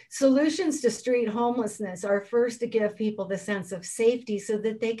know, solutions to street homelessness are first to give people the sense of safety so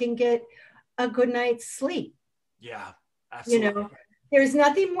that they can get a good night's sleep. Yeah, absolutely. You know, there's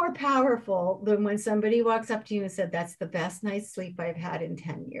nothing more powerful than when somebody walks up to you and said, that's the best night's sleep I've had in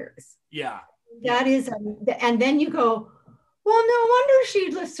 10 years. Yeah. That is, and then you go, well, no wonder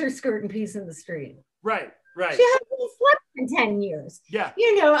she lifts her skirt and pees in the street. Right, right. She hasn't slept in 10 years. Yeah.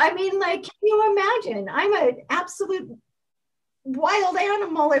 You know, I mean, like, can you imagine? I'm an absolute wild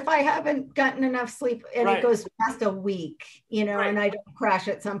animal if I haven't gotten enough sleep and it goes past a week, you know, and I don't crash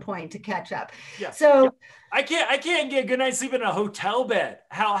at some point to catch up. Yeah. So I can't get a good night's sleep in a hotel bed.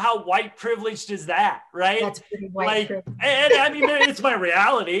 How white privileged is that, right? That's pretty white privilege. And I mean, it's my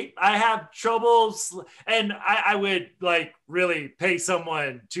reality. I have trouble, and I would like really pay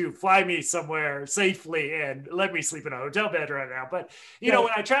someone to fly me somewhere safely and let me sleep in a hotel bed right now. But you know,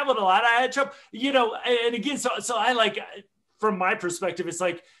 when I traveled a lot, I had trouble. You know, and again, so I like. From my perspective, it's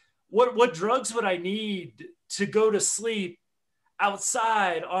like, what drugs would I need to go to sleep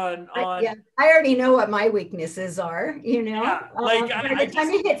outside on yeah, I already know what my weaknesses are, you know. Yeah, like by the time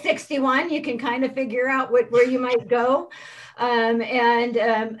you hit 61, you can kind of figure out where you might go.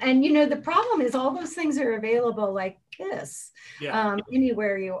 And you know, the problem is all those things are available like this,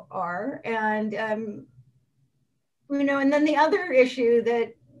 anywhere you are. And you know, and then the other issue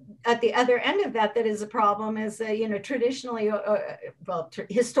that at the other end of that is a problem is you know, traditionally,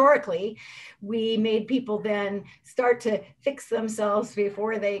 historically, we made people then start to fix themselves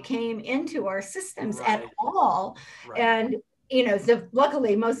before they came into our systems at all. And you know, so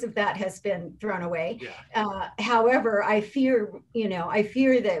luckily most of that has been thrown away. However, I fear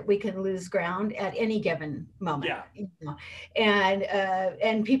that we can lose ground at any given moment. You know?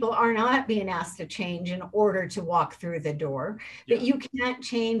 And people are not being asked to change in order to walk through the door. But you can't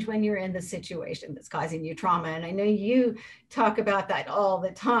change when you're in the situation that's causing you trauma. And I know you talk about that all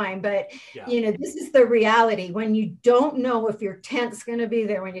the time, but you know, this is the reality when you don't know if your tent's going to be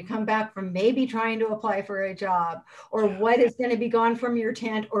there when you come back from maybe trying to apply for a job, or what is going to be gone from your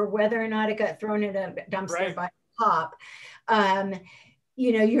tent, or whether or not it got thrown in a dumpster by a cop.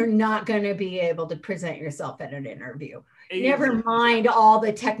 You know, you're not going to be able to present yourself at an interview. Never mind all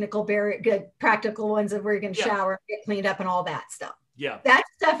the technical, practical ones of where you can shower, get cleaned up, and all that stuff. That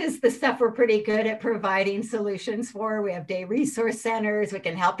stuff is the stuff we're pretty good at providing solutions for. We have day resource centers. We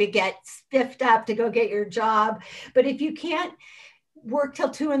can help you get spiffed up to go get your job. But if you can't work till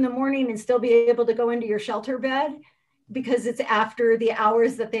 2 a.m. and still be able to go into your shelter bed, because it's after the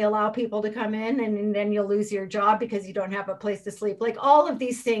hours that they allow people to come in, and then you'll lose your job because you don't have a place to sleep. Like, all of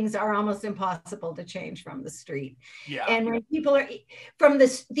these things are almost impossible to change from the street. And when people are from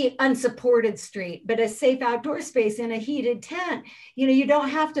the unsupported street, but a safe outdoor space in a heated tent, you know, you don't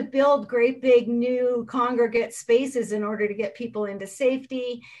have to build great big new congregate spaces in order to get people into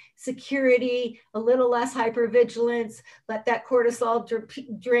safety, security, a little less hypervigilance, let that cortisol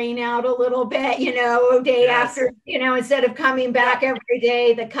drain out a little bit, you know, day after, you know, instead of coming back every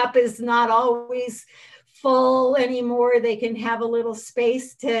day. The cup is not always full anymore. They can have a little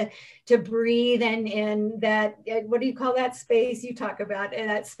space to breathe, and that, what do you call that space you talk about? And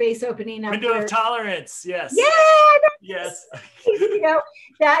that space opening up. Window of tolerance. Yes. Yes. You know,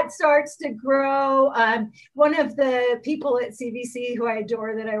 that starts to grow. One of the people at CBC who I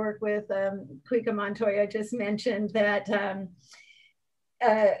adore that I work with, Kuika Montoya, just mentioned that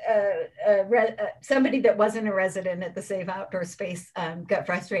somebody that wasn't a resident at the safe outdoor space got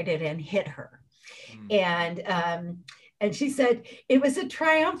frustrated and hit her. And she said, it was a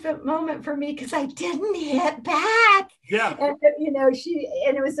triumphant moment for me because I didn't hit back. And, you know,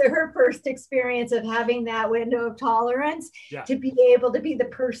 and it was her first experience of having that window of tolerance to be able to be the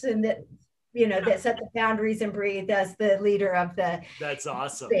person that, you know, that set the boundaries and breathed as the leader of the That's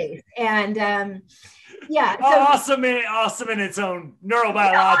awesome. space. And awesome in its own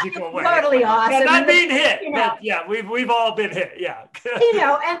neurobiological way. Totally awesome. Not being hit, you know, but we've all been hit. You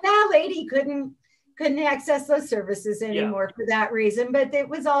know, and that lady couldn't access those services anymore for that reason, but it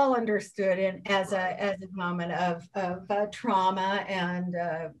was all understood as a moment of trauma and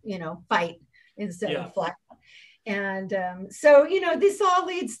you know, fight instead of flight. And so, you know, this all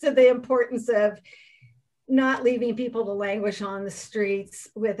leads to the importance of not leaving people to languish on the streets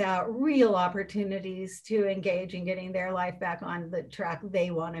without real opportunities to engage in getting their life back on the track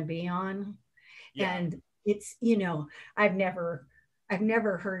they want to be on. And it's, you know, I've never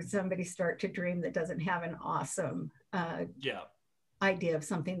heard somebody start to dream that doesn't have an awesome idea of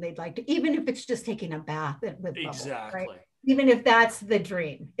something they'd like to, even if it's just taking a bath with bubbles, right? Even if that's the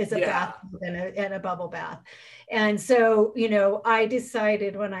dream, is a bath and a bubble bath. And so, you know, I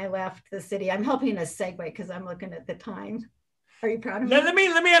decided when I left the city, I'm helping us segue because I'm looking at the time. Are you proud of me?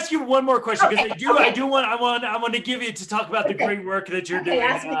 Let me ask you one more question, because I want to give you to talk about the great work that you're doing.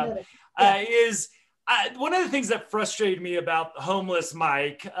 One of the things that frustrated me about homeless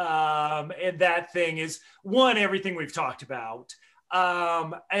Mike and that thing is, one, everything we've talked about.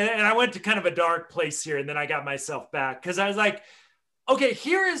 And I went to kind of a dark place here, and then I got myself back because I was like, okay,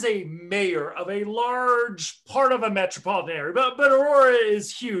 here is a mayor of a large part of a metropolitan area, but Aurora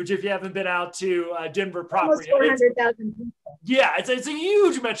is huge. If you haven't been out to Denver proper, almost 400,000 people. Yeah, it's a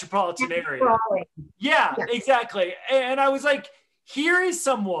huge metropolitan area. Yeah, exactly. And I was like, here is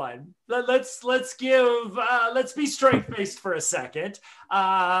someone. Let's be straight-faced for a second.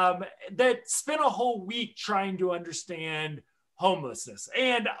 That spent a whole week trying to understand homelessness,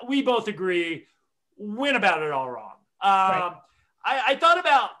 and we both agree went about it all wrong. I thought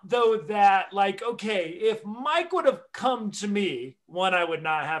about, though, that, like, okay, if Mike would have come to me, one, I would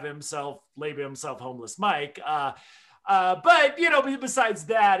not have label himself homeless Mike. But, besides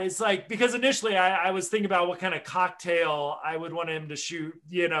that, it's like, because initially I was thinking about what kind of cocktail I would want him to shoot,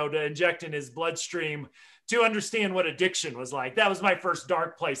 to inject in his bloodstream to understand what addiction was like. That was my first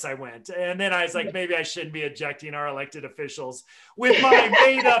dark place I went. And then I was like, maybe I shouldn't be injecting our elected officials with my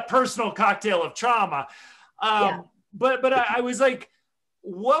made up personal cocktail of trauma. But I was like,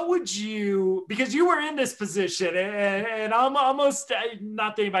 what would you, because you were in this position and I'm almost,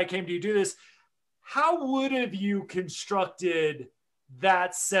 not that anybody came to you do this, how would have you constructed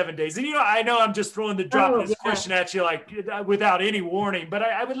that 7 days? And, I know I'm just throwing this question at you, like without any warning, but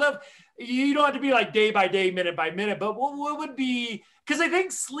I would love, you don't have to be like day by day, minute by minute, but what would be, because I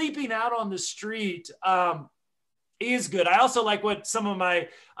think sleeping out on the street is good. I also like what some of my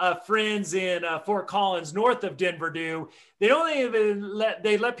friends in Fort Collins, north of Denver, do. They don't even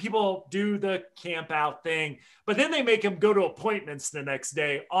let people do the camp out thing, but then they make them go to appointments the next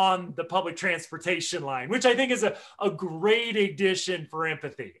day on the public transportation line, which I think is a great addition for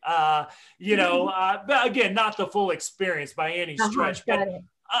empathy. But again, not the full experience by any stretch, but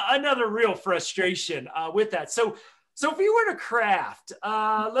another real frustration with that. So if you were to craft,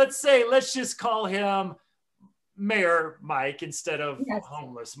 let's just call him Mayor Mike instead of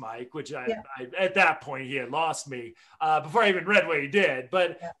homeless Mike, which I at that point he had lost me before I even read what he did.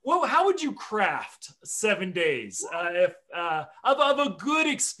 But how would you craft 7 days of a good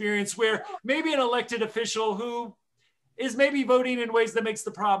experience where maybe an elected official who is maybe voting in ways that makes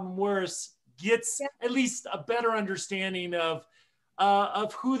the problem worse gets at least a better understanding of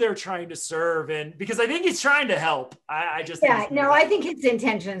who they're trying to serve, and because I think he's trying to help. I think his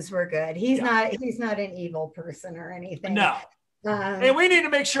intentions were good. He's not an evil person or anything. No, and we need to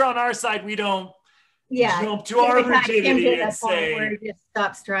make sure on our side we don't jump to our rigidity and say where he just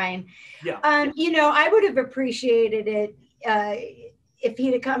stops trying. Yeah. I would have appreciated it if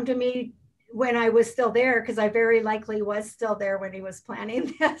he'd have come to me when I was still there, because I very likely was still there when he was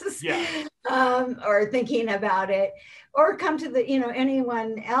planning this, or thinking about it, or come to the,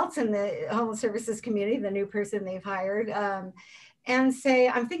 anyone else in the homeless services community, the new person they've hired, and say,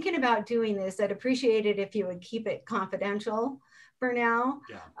 I'm thinking about doing this. I'd appreciate it if you would keep it confidential for now.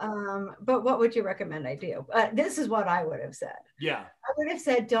 But what would you recommend I do? This is what I would have said. I would have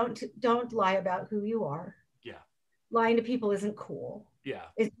said, don't lie about who you are. Lying to people isn't cool.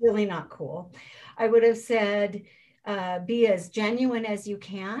 It's really not cool. I would have said, be as genuine as you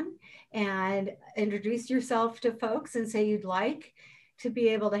can and introduce yourself to folks and say you'd like to be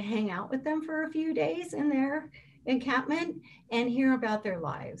able to hang out with them for a few days in their encampment and hear about their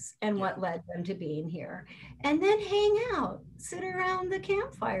lives and what led them to being here. And then hang out, sit around the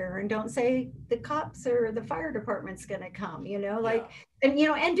campfire, and don't say the cops or the fire department's going to come, and do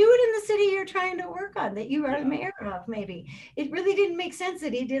it in the city you're trying to work on, that you are the mayor of. Maybe it really didn't make sense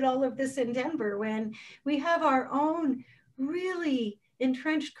that he did all of this in Denver when we have our own really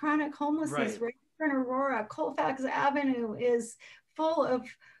entrenched chronic homelessness right in Aurora. Colfax Avenue is full of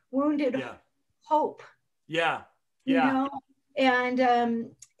wounded hope.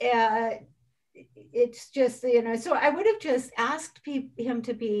 And it's just, so I would have just asked him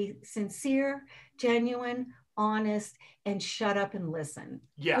to be sincere, genuine, honest, and shut up and listen.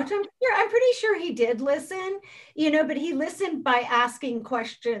 Which I'm pretty sure he did listen, but he listened by asking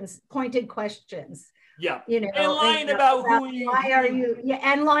questions, pointed questions. And lying about who you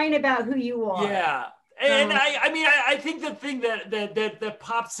and lying about who you are. And I think the thing that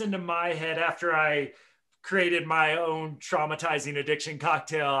pops into my head after I created my own traumatizing addiction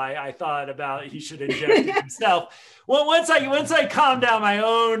cocktail, I thought about he should inject it himself. Well, once I calmed down my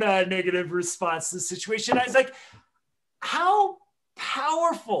own negative response to the situation, I was like, how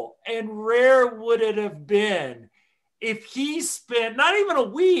powerful and rare would it have been if he spent not even a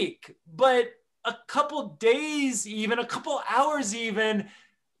week, but a couple days, even a couple hours, even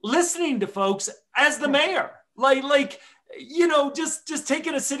listening to folks as the mayor, just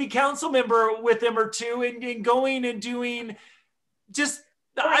taking a city council member with him or two and going and doing just,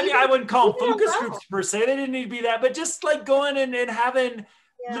 I wouldn't call them focus groups per se. They didn't need to be that, but just like going and having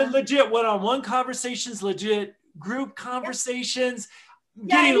legit one-on-one conversations, legit group conversations,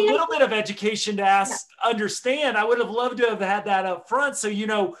 getting a little bit of education to understand. I would have loved to have had that up front. So,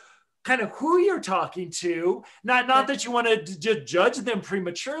 kind of who you're talking to, not that you want to judge them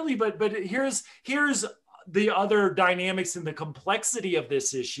prematurely, but here's the other dynamics and the complexity of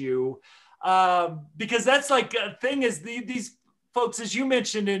this issue. Because that's like a thing is these folks, as you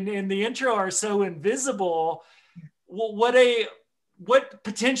mentioned in the intro, are so invisible. What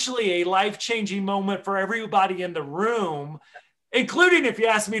potentially a life-changing moment for everybody in the room Including if you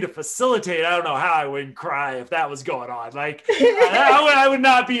asked me to facilitate, I don't know how I wouldn't cry if that was going on. Like, I would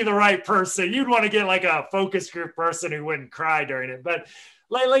not be the right person. You'd want to get like a focus group person who wouldn't cry during it. But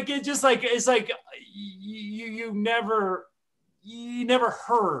like it just like, it's like you never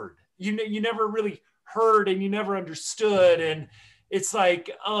heard. You never really heard, and you never understood. And it's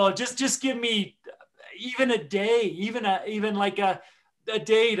like, oh, just give me even a day, even like a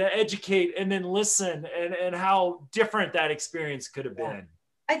day to educate and then listen, and how different that experience could have been.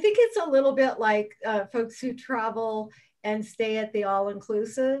 I think it's a little bit like folks who travel and stay at the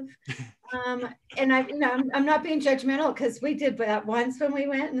all-inclusive. And I'm not being judgmental, because we did that once when we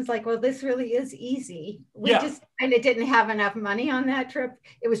went, and it's like, well, this really is easy. We just kind of didn't have enough money on that trip.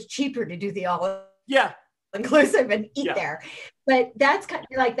 It was cheaper to do the all-inclusive and eat there. But that's kind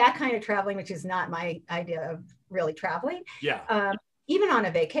of like that kind of traveling, which is not my idea of really traveling. Even on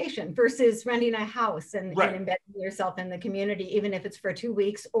a vacation versus renting a house and embedding yourself in the community, even if it's for 2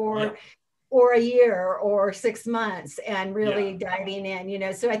 weeks or a year or 6 months, and really diving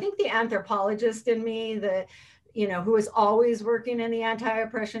in, So I think the anthropologist in me, who is always working in the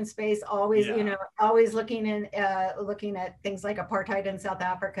anti-oppression space, always, always looking at things like apartheid in South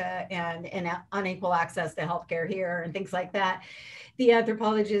Africa and unequal access to healthcare here and things like that. The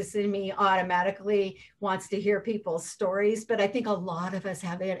anthropologist in me automatically wants to hear people's stories, but I think a lot of us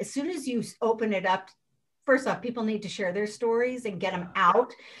have it. As soon as you open it up, first off, people need to share their stories and get them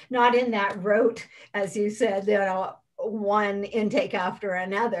out, not in that rote, as you said, one intake after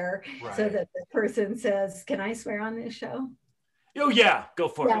another, so that the person says, can I swear on this show? Oh yeah, go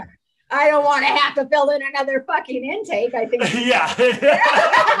for it. I don't want to have to fill in another fucking intake. I think.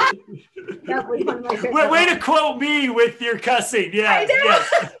 That was one of my favorite. Way to quote me with your cussing. Yeah.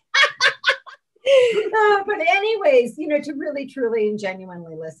 But anyways, to really, truly and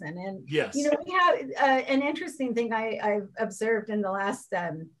genuinely listen. And, we have an interesting thing I've observed in the last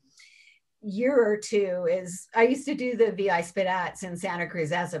year or two is I used to do the VI SPDATs in Santa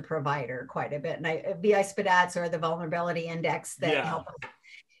Cruz as a provider quite a bit. And VI SPDATs are the vulnerability index that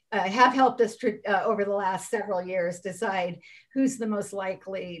have helped us over the last several years decide who's the most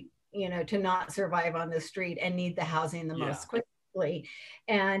likely, to not survive on the street and need the housing the most quickly.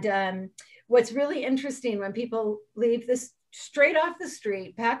 And what's really interesting, when people leave this straight off the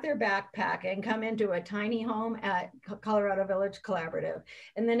street, pack their backpack and come into a tiny home at Colorado Village Collaborative,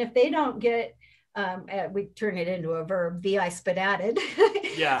 and then if they don't get we turn it into a verb, VI SPDATed,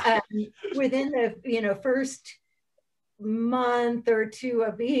 within the first month or two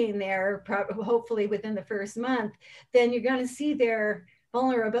of being there, hopefully within the first month, then you're going to see their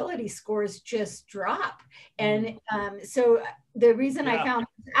vulnerability scores just drop. And so the reason I found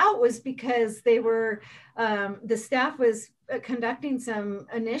this out was because they were, the staff was conducting some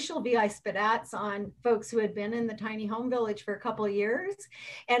initial VI SPDATs on folks who had been in the tiny home village for a couple of years.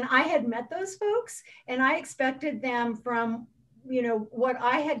 And I had met those folks, and I expected them, from what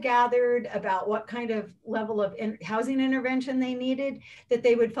I had gathered about what kind of level of housing intervention they needed, that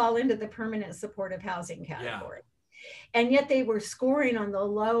they would fall into the permanent supportive housing category. And yet they were scoring on the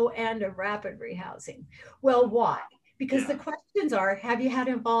low end of rapid rehousing. Well, why? Because the questions are, have you had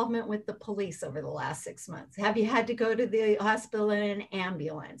involvement with the police over the last 6 months? Have you had to go to the hospital in an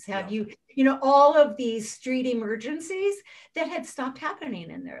ambulance? Have you, all of these street emergencies that had stopped happening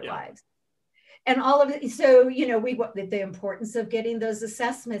in their lives. And all of it. So, the importance of getting those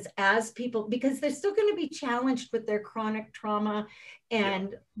assessments as people, because they're still going to be challenged with their chronic trauma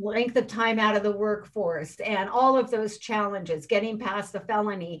and length of time out of the workforce and all of those challenges, getting past the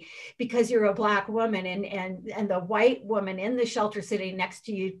felony because you're a Black woman and the white woman in the shelter sitting next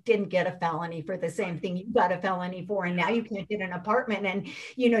to you didn't get a felony for the same thing you got a felony for, and now you can't get an apartment, and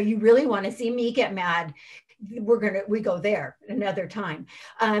you really want to see me get mad. We go there another time.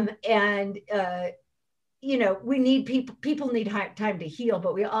 We need people need time to heal,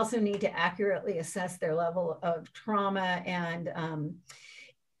 but we also need to accurately assess their level of trauma and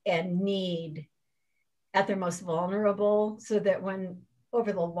need at their most vulnerable, so that when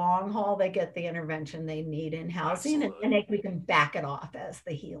over the long haul, they get the intervention they need in housing. And we can back it off as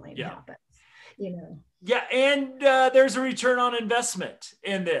the healing happens, Yeah, and there's a return on investment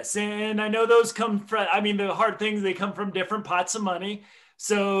in this. And I know those come from, the hard things, they come from different pots of money.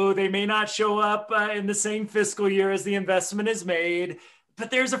 So they may not show up in the same fiscal year as the investment is made,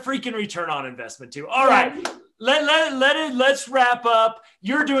 but there's a freaking return on investment too. All right, let's wrap up.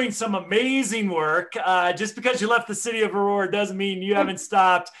 You're doing some amazing work. Just because you left the city of Aurora doesn't mean you haven't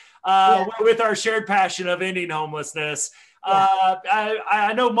stopped with our shared passion of ending homelessness. Yeah.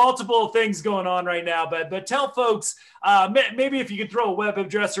 I know multiple things going on right now, but tell folks, maybe if you could throw a web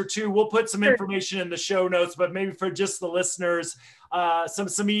address or two, we'll put some information in the show notes, but maybe for just the listeners,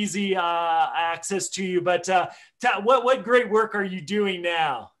 some easy access to you. But what great work are you doing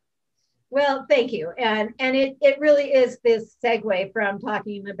now? Well, thank you. And it really is this segue from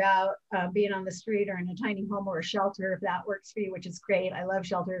talking about being on the street or in a tiny home or a shelter, if that works for you, which is great. I love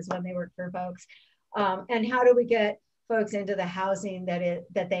shelters when they work for folks. And how do we get folks into the housing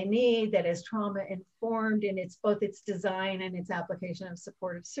that they need, that is trauma informed, and it's both its design and its application of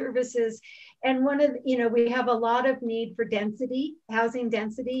supportive services. And we have a lot of need for density, housing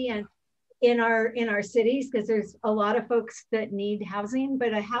density, and in our cities, because there's a lot of folks that need housing,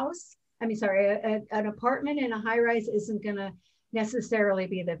 but an apartment in a high rise isn't going to necessarily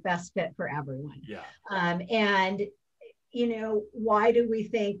be the best fit for everyone. Yeah. And why do we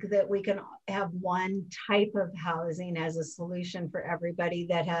think that we can have one type of housing as a solution for everybody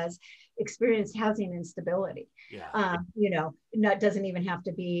that has experienced housing instability? Yeah. Doesn't even have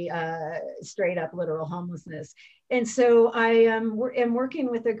to be straight up literal homelessness. And so I am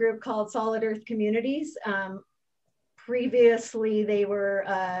working with a group called Solid Earth Communities. Previously, they were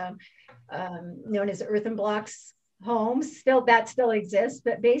known as Earth and Blocks homes. That still exists,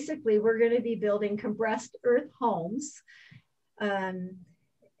 but basically we're going to be building compressed earth homes out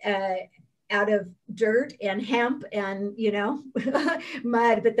of dirt and hemp and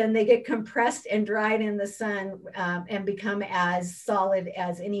mud, but then they get compressed and dried in the sun and become as solid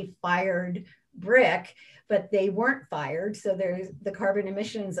as any fired brick, but they weren't fired. So the carbon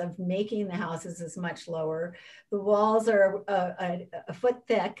emissions of making the houses is much lower. The walls are a foot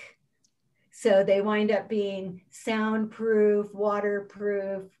thick. So they wind up being soundproof,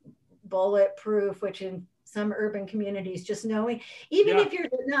 waterproof, bulletproof, which in some urban communities, just knowing, even if you're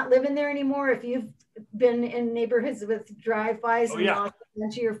not living there anymore, if you've been in neighborhoods with drive-bys and lost a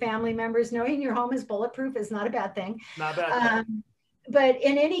bunch of your family members, knowing your home is bulletproof is not a bad thing. Not a bad thing. But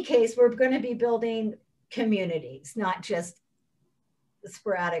in any case, we're going to be building communities, not just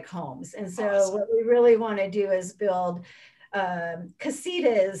sporadic homes. And so what we really want to do is build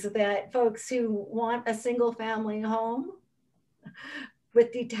casitas that folks who want a single family home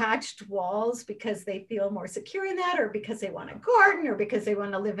with detached walls because they feel more secure in that, or because they want a garden, or because they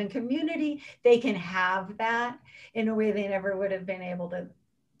want to live in community, they can have that in a way they never would have been able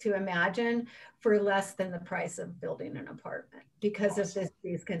to imagine for less than the price of building an apartment because of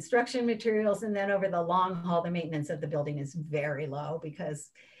these construction materials. And then over the long haul, the maintenance of the building is very low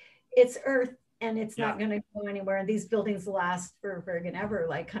because it's earth and it's not going to go anywhere. And these buildings last for friggin' ever,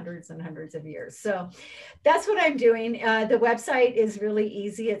 like hundreds and hundreds of years. So that's what I'm doing. The website is really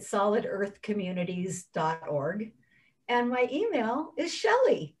easy. It's solidearthcommunities.org. And my email is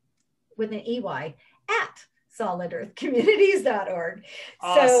Shelley with an EY at solidearthcommunities.org.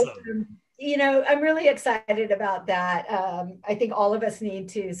 Awesome. So, I'm really excited about that. I think all of us need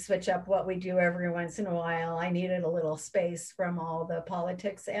to switch up what we do every once in a while. I needed a little space from all the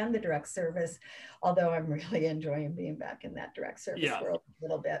politics and the direct service, although I'm really enjoying being back in that direct service world a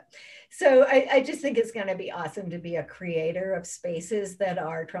little bit. So I just think it's going to be awesome to be a creator of spaces that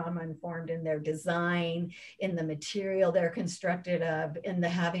are trauma informed in their design, in the material they're constructed of, in the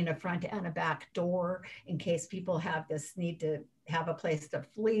having a front and a back door in case people have this need to have a place to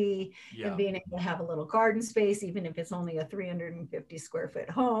flee, and being able to have a little garden space, even if it's only a 350 square foot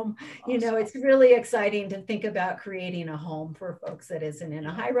home. Awesome. It's really exciting to think about creating a home for folks that isn't in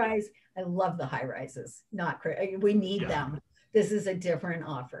a high rise. I love the high rises. We need them. This is a different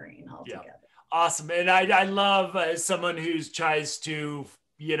offering altogether. Yeah. Awesome. And I love as someone who tries to,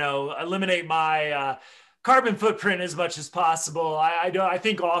 eliminate my carbon footprint as much as possible. I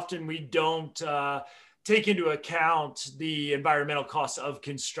think often we don't take into account the environmental costs of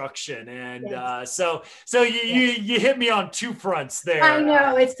construction. And so you hit me on two fronts there. I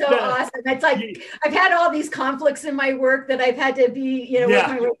know, it's so awesome. It's like, I've had all these conflicts in my work that I've had to be, work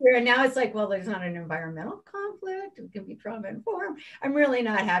my way through. And now it's like, well, there's not an environmental conflict. It can be trauma informed. I'm really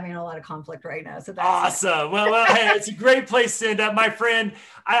not having a lot of conflict right now. So that's awesome. Well, hey, it's a great place to end up, my friend.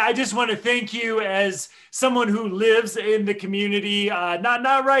 I just want to thank you as someone who lives in the community,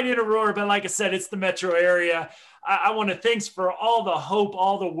 not right in Aurora, but like I said, it's the metro area. I want to thanks for all the hope,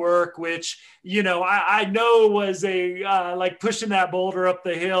 all the work, which, I know was like pushing that boulder up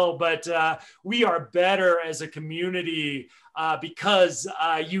the hill, but we are better as a community because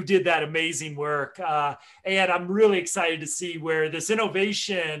you did that amazing work. And I'm really excited to see where this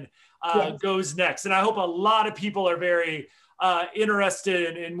innovation goes next. And I hope a lot of people are very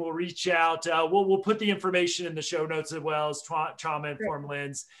interested and will reach out. We'll put the information in the show notes as well as Trauma Informed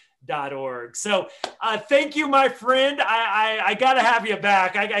Lens. So thank you, my friend. I got to have you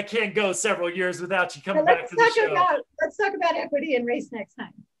back. I can't go several years without you coming back to the show. Let's talk about equity and race next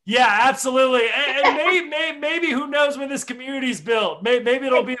time. Yeah, absolutely. And maybe who knows when this community's built. Maybe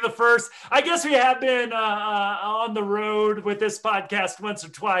it'll be the first. I guess we have been on the road with this podcast once or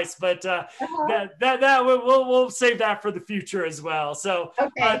twice, but we'll save that for the future as well. So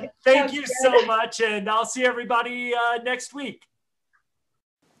thank you so much, and I'll see everybody next week.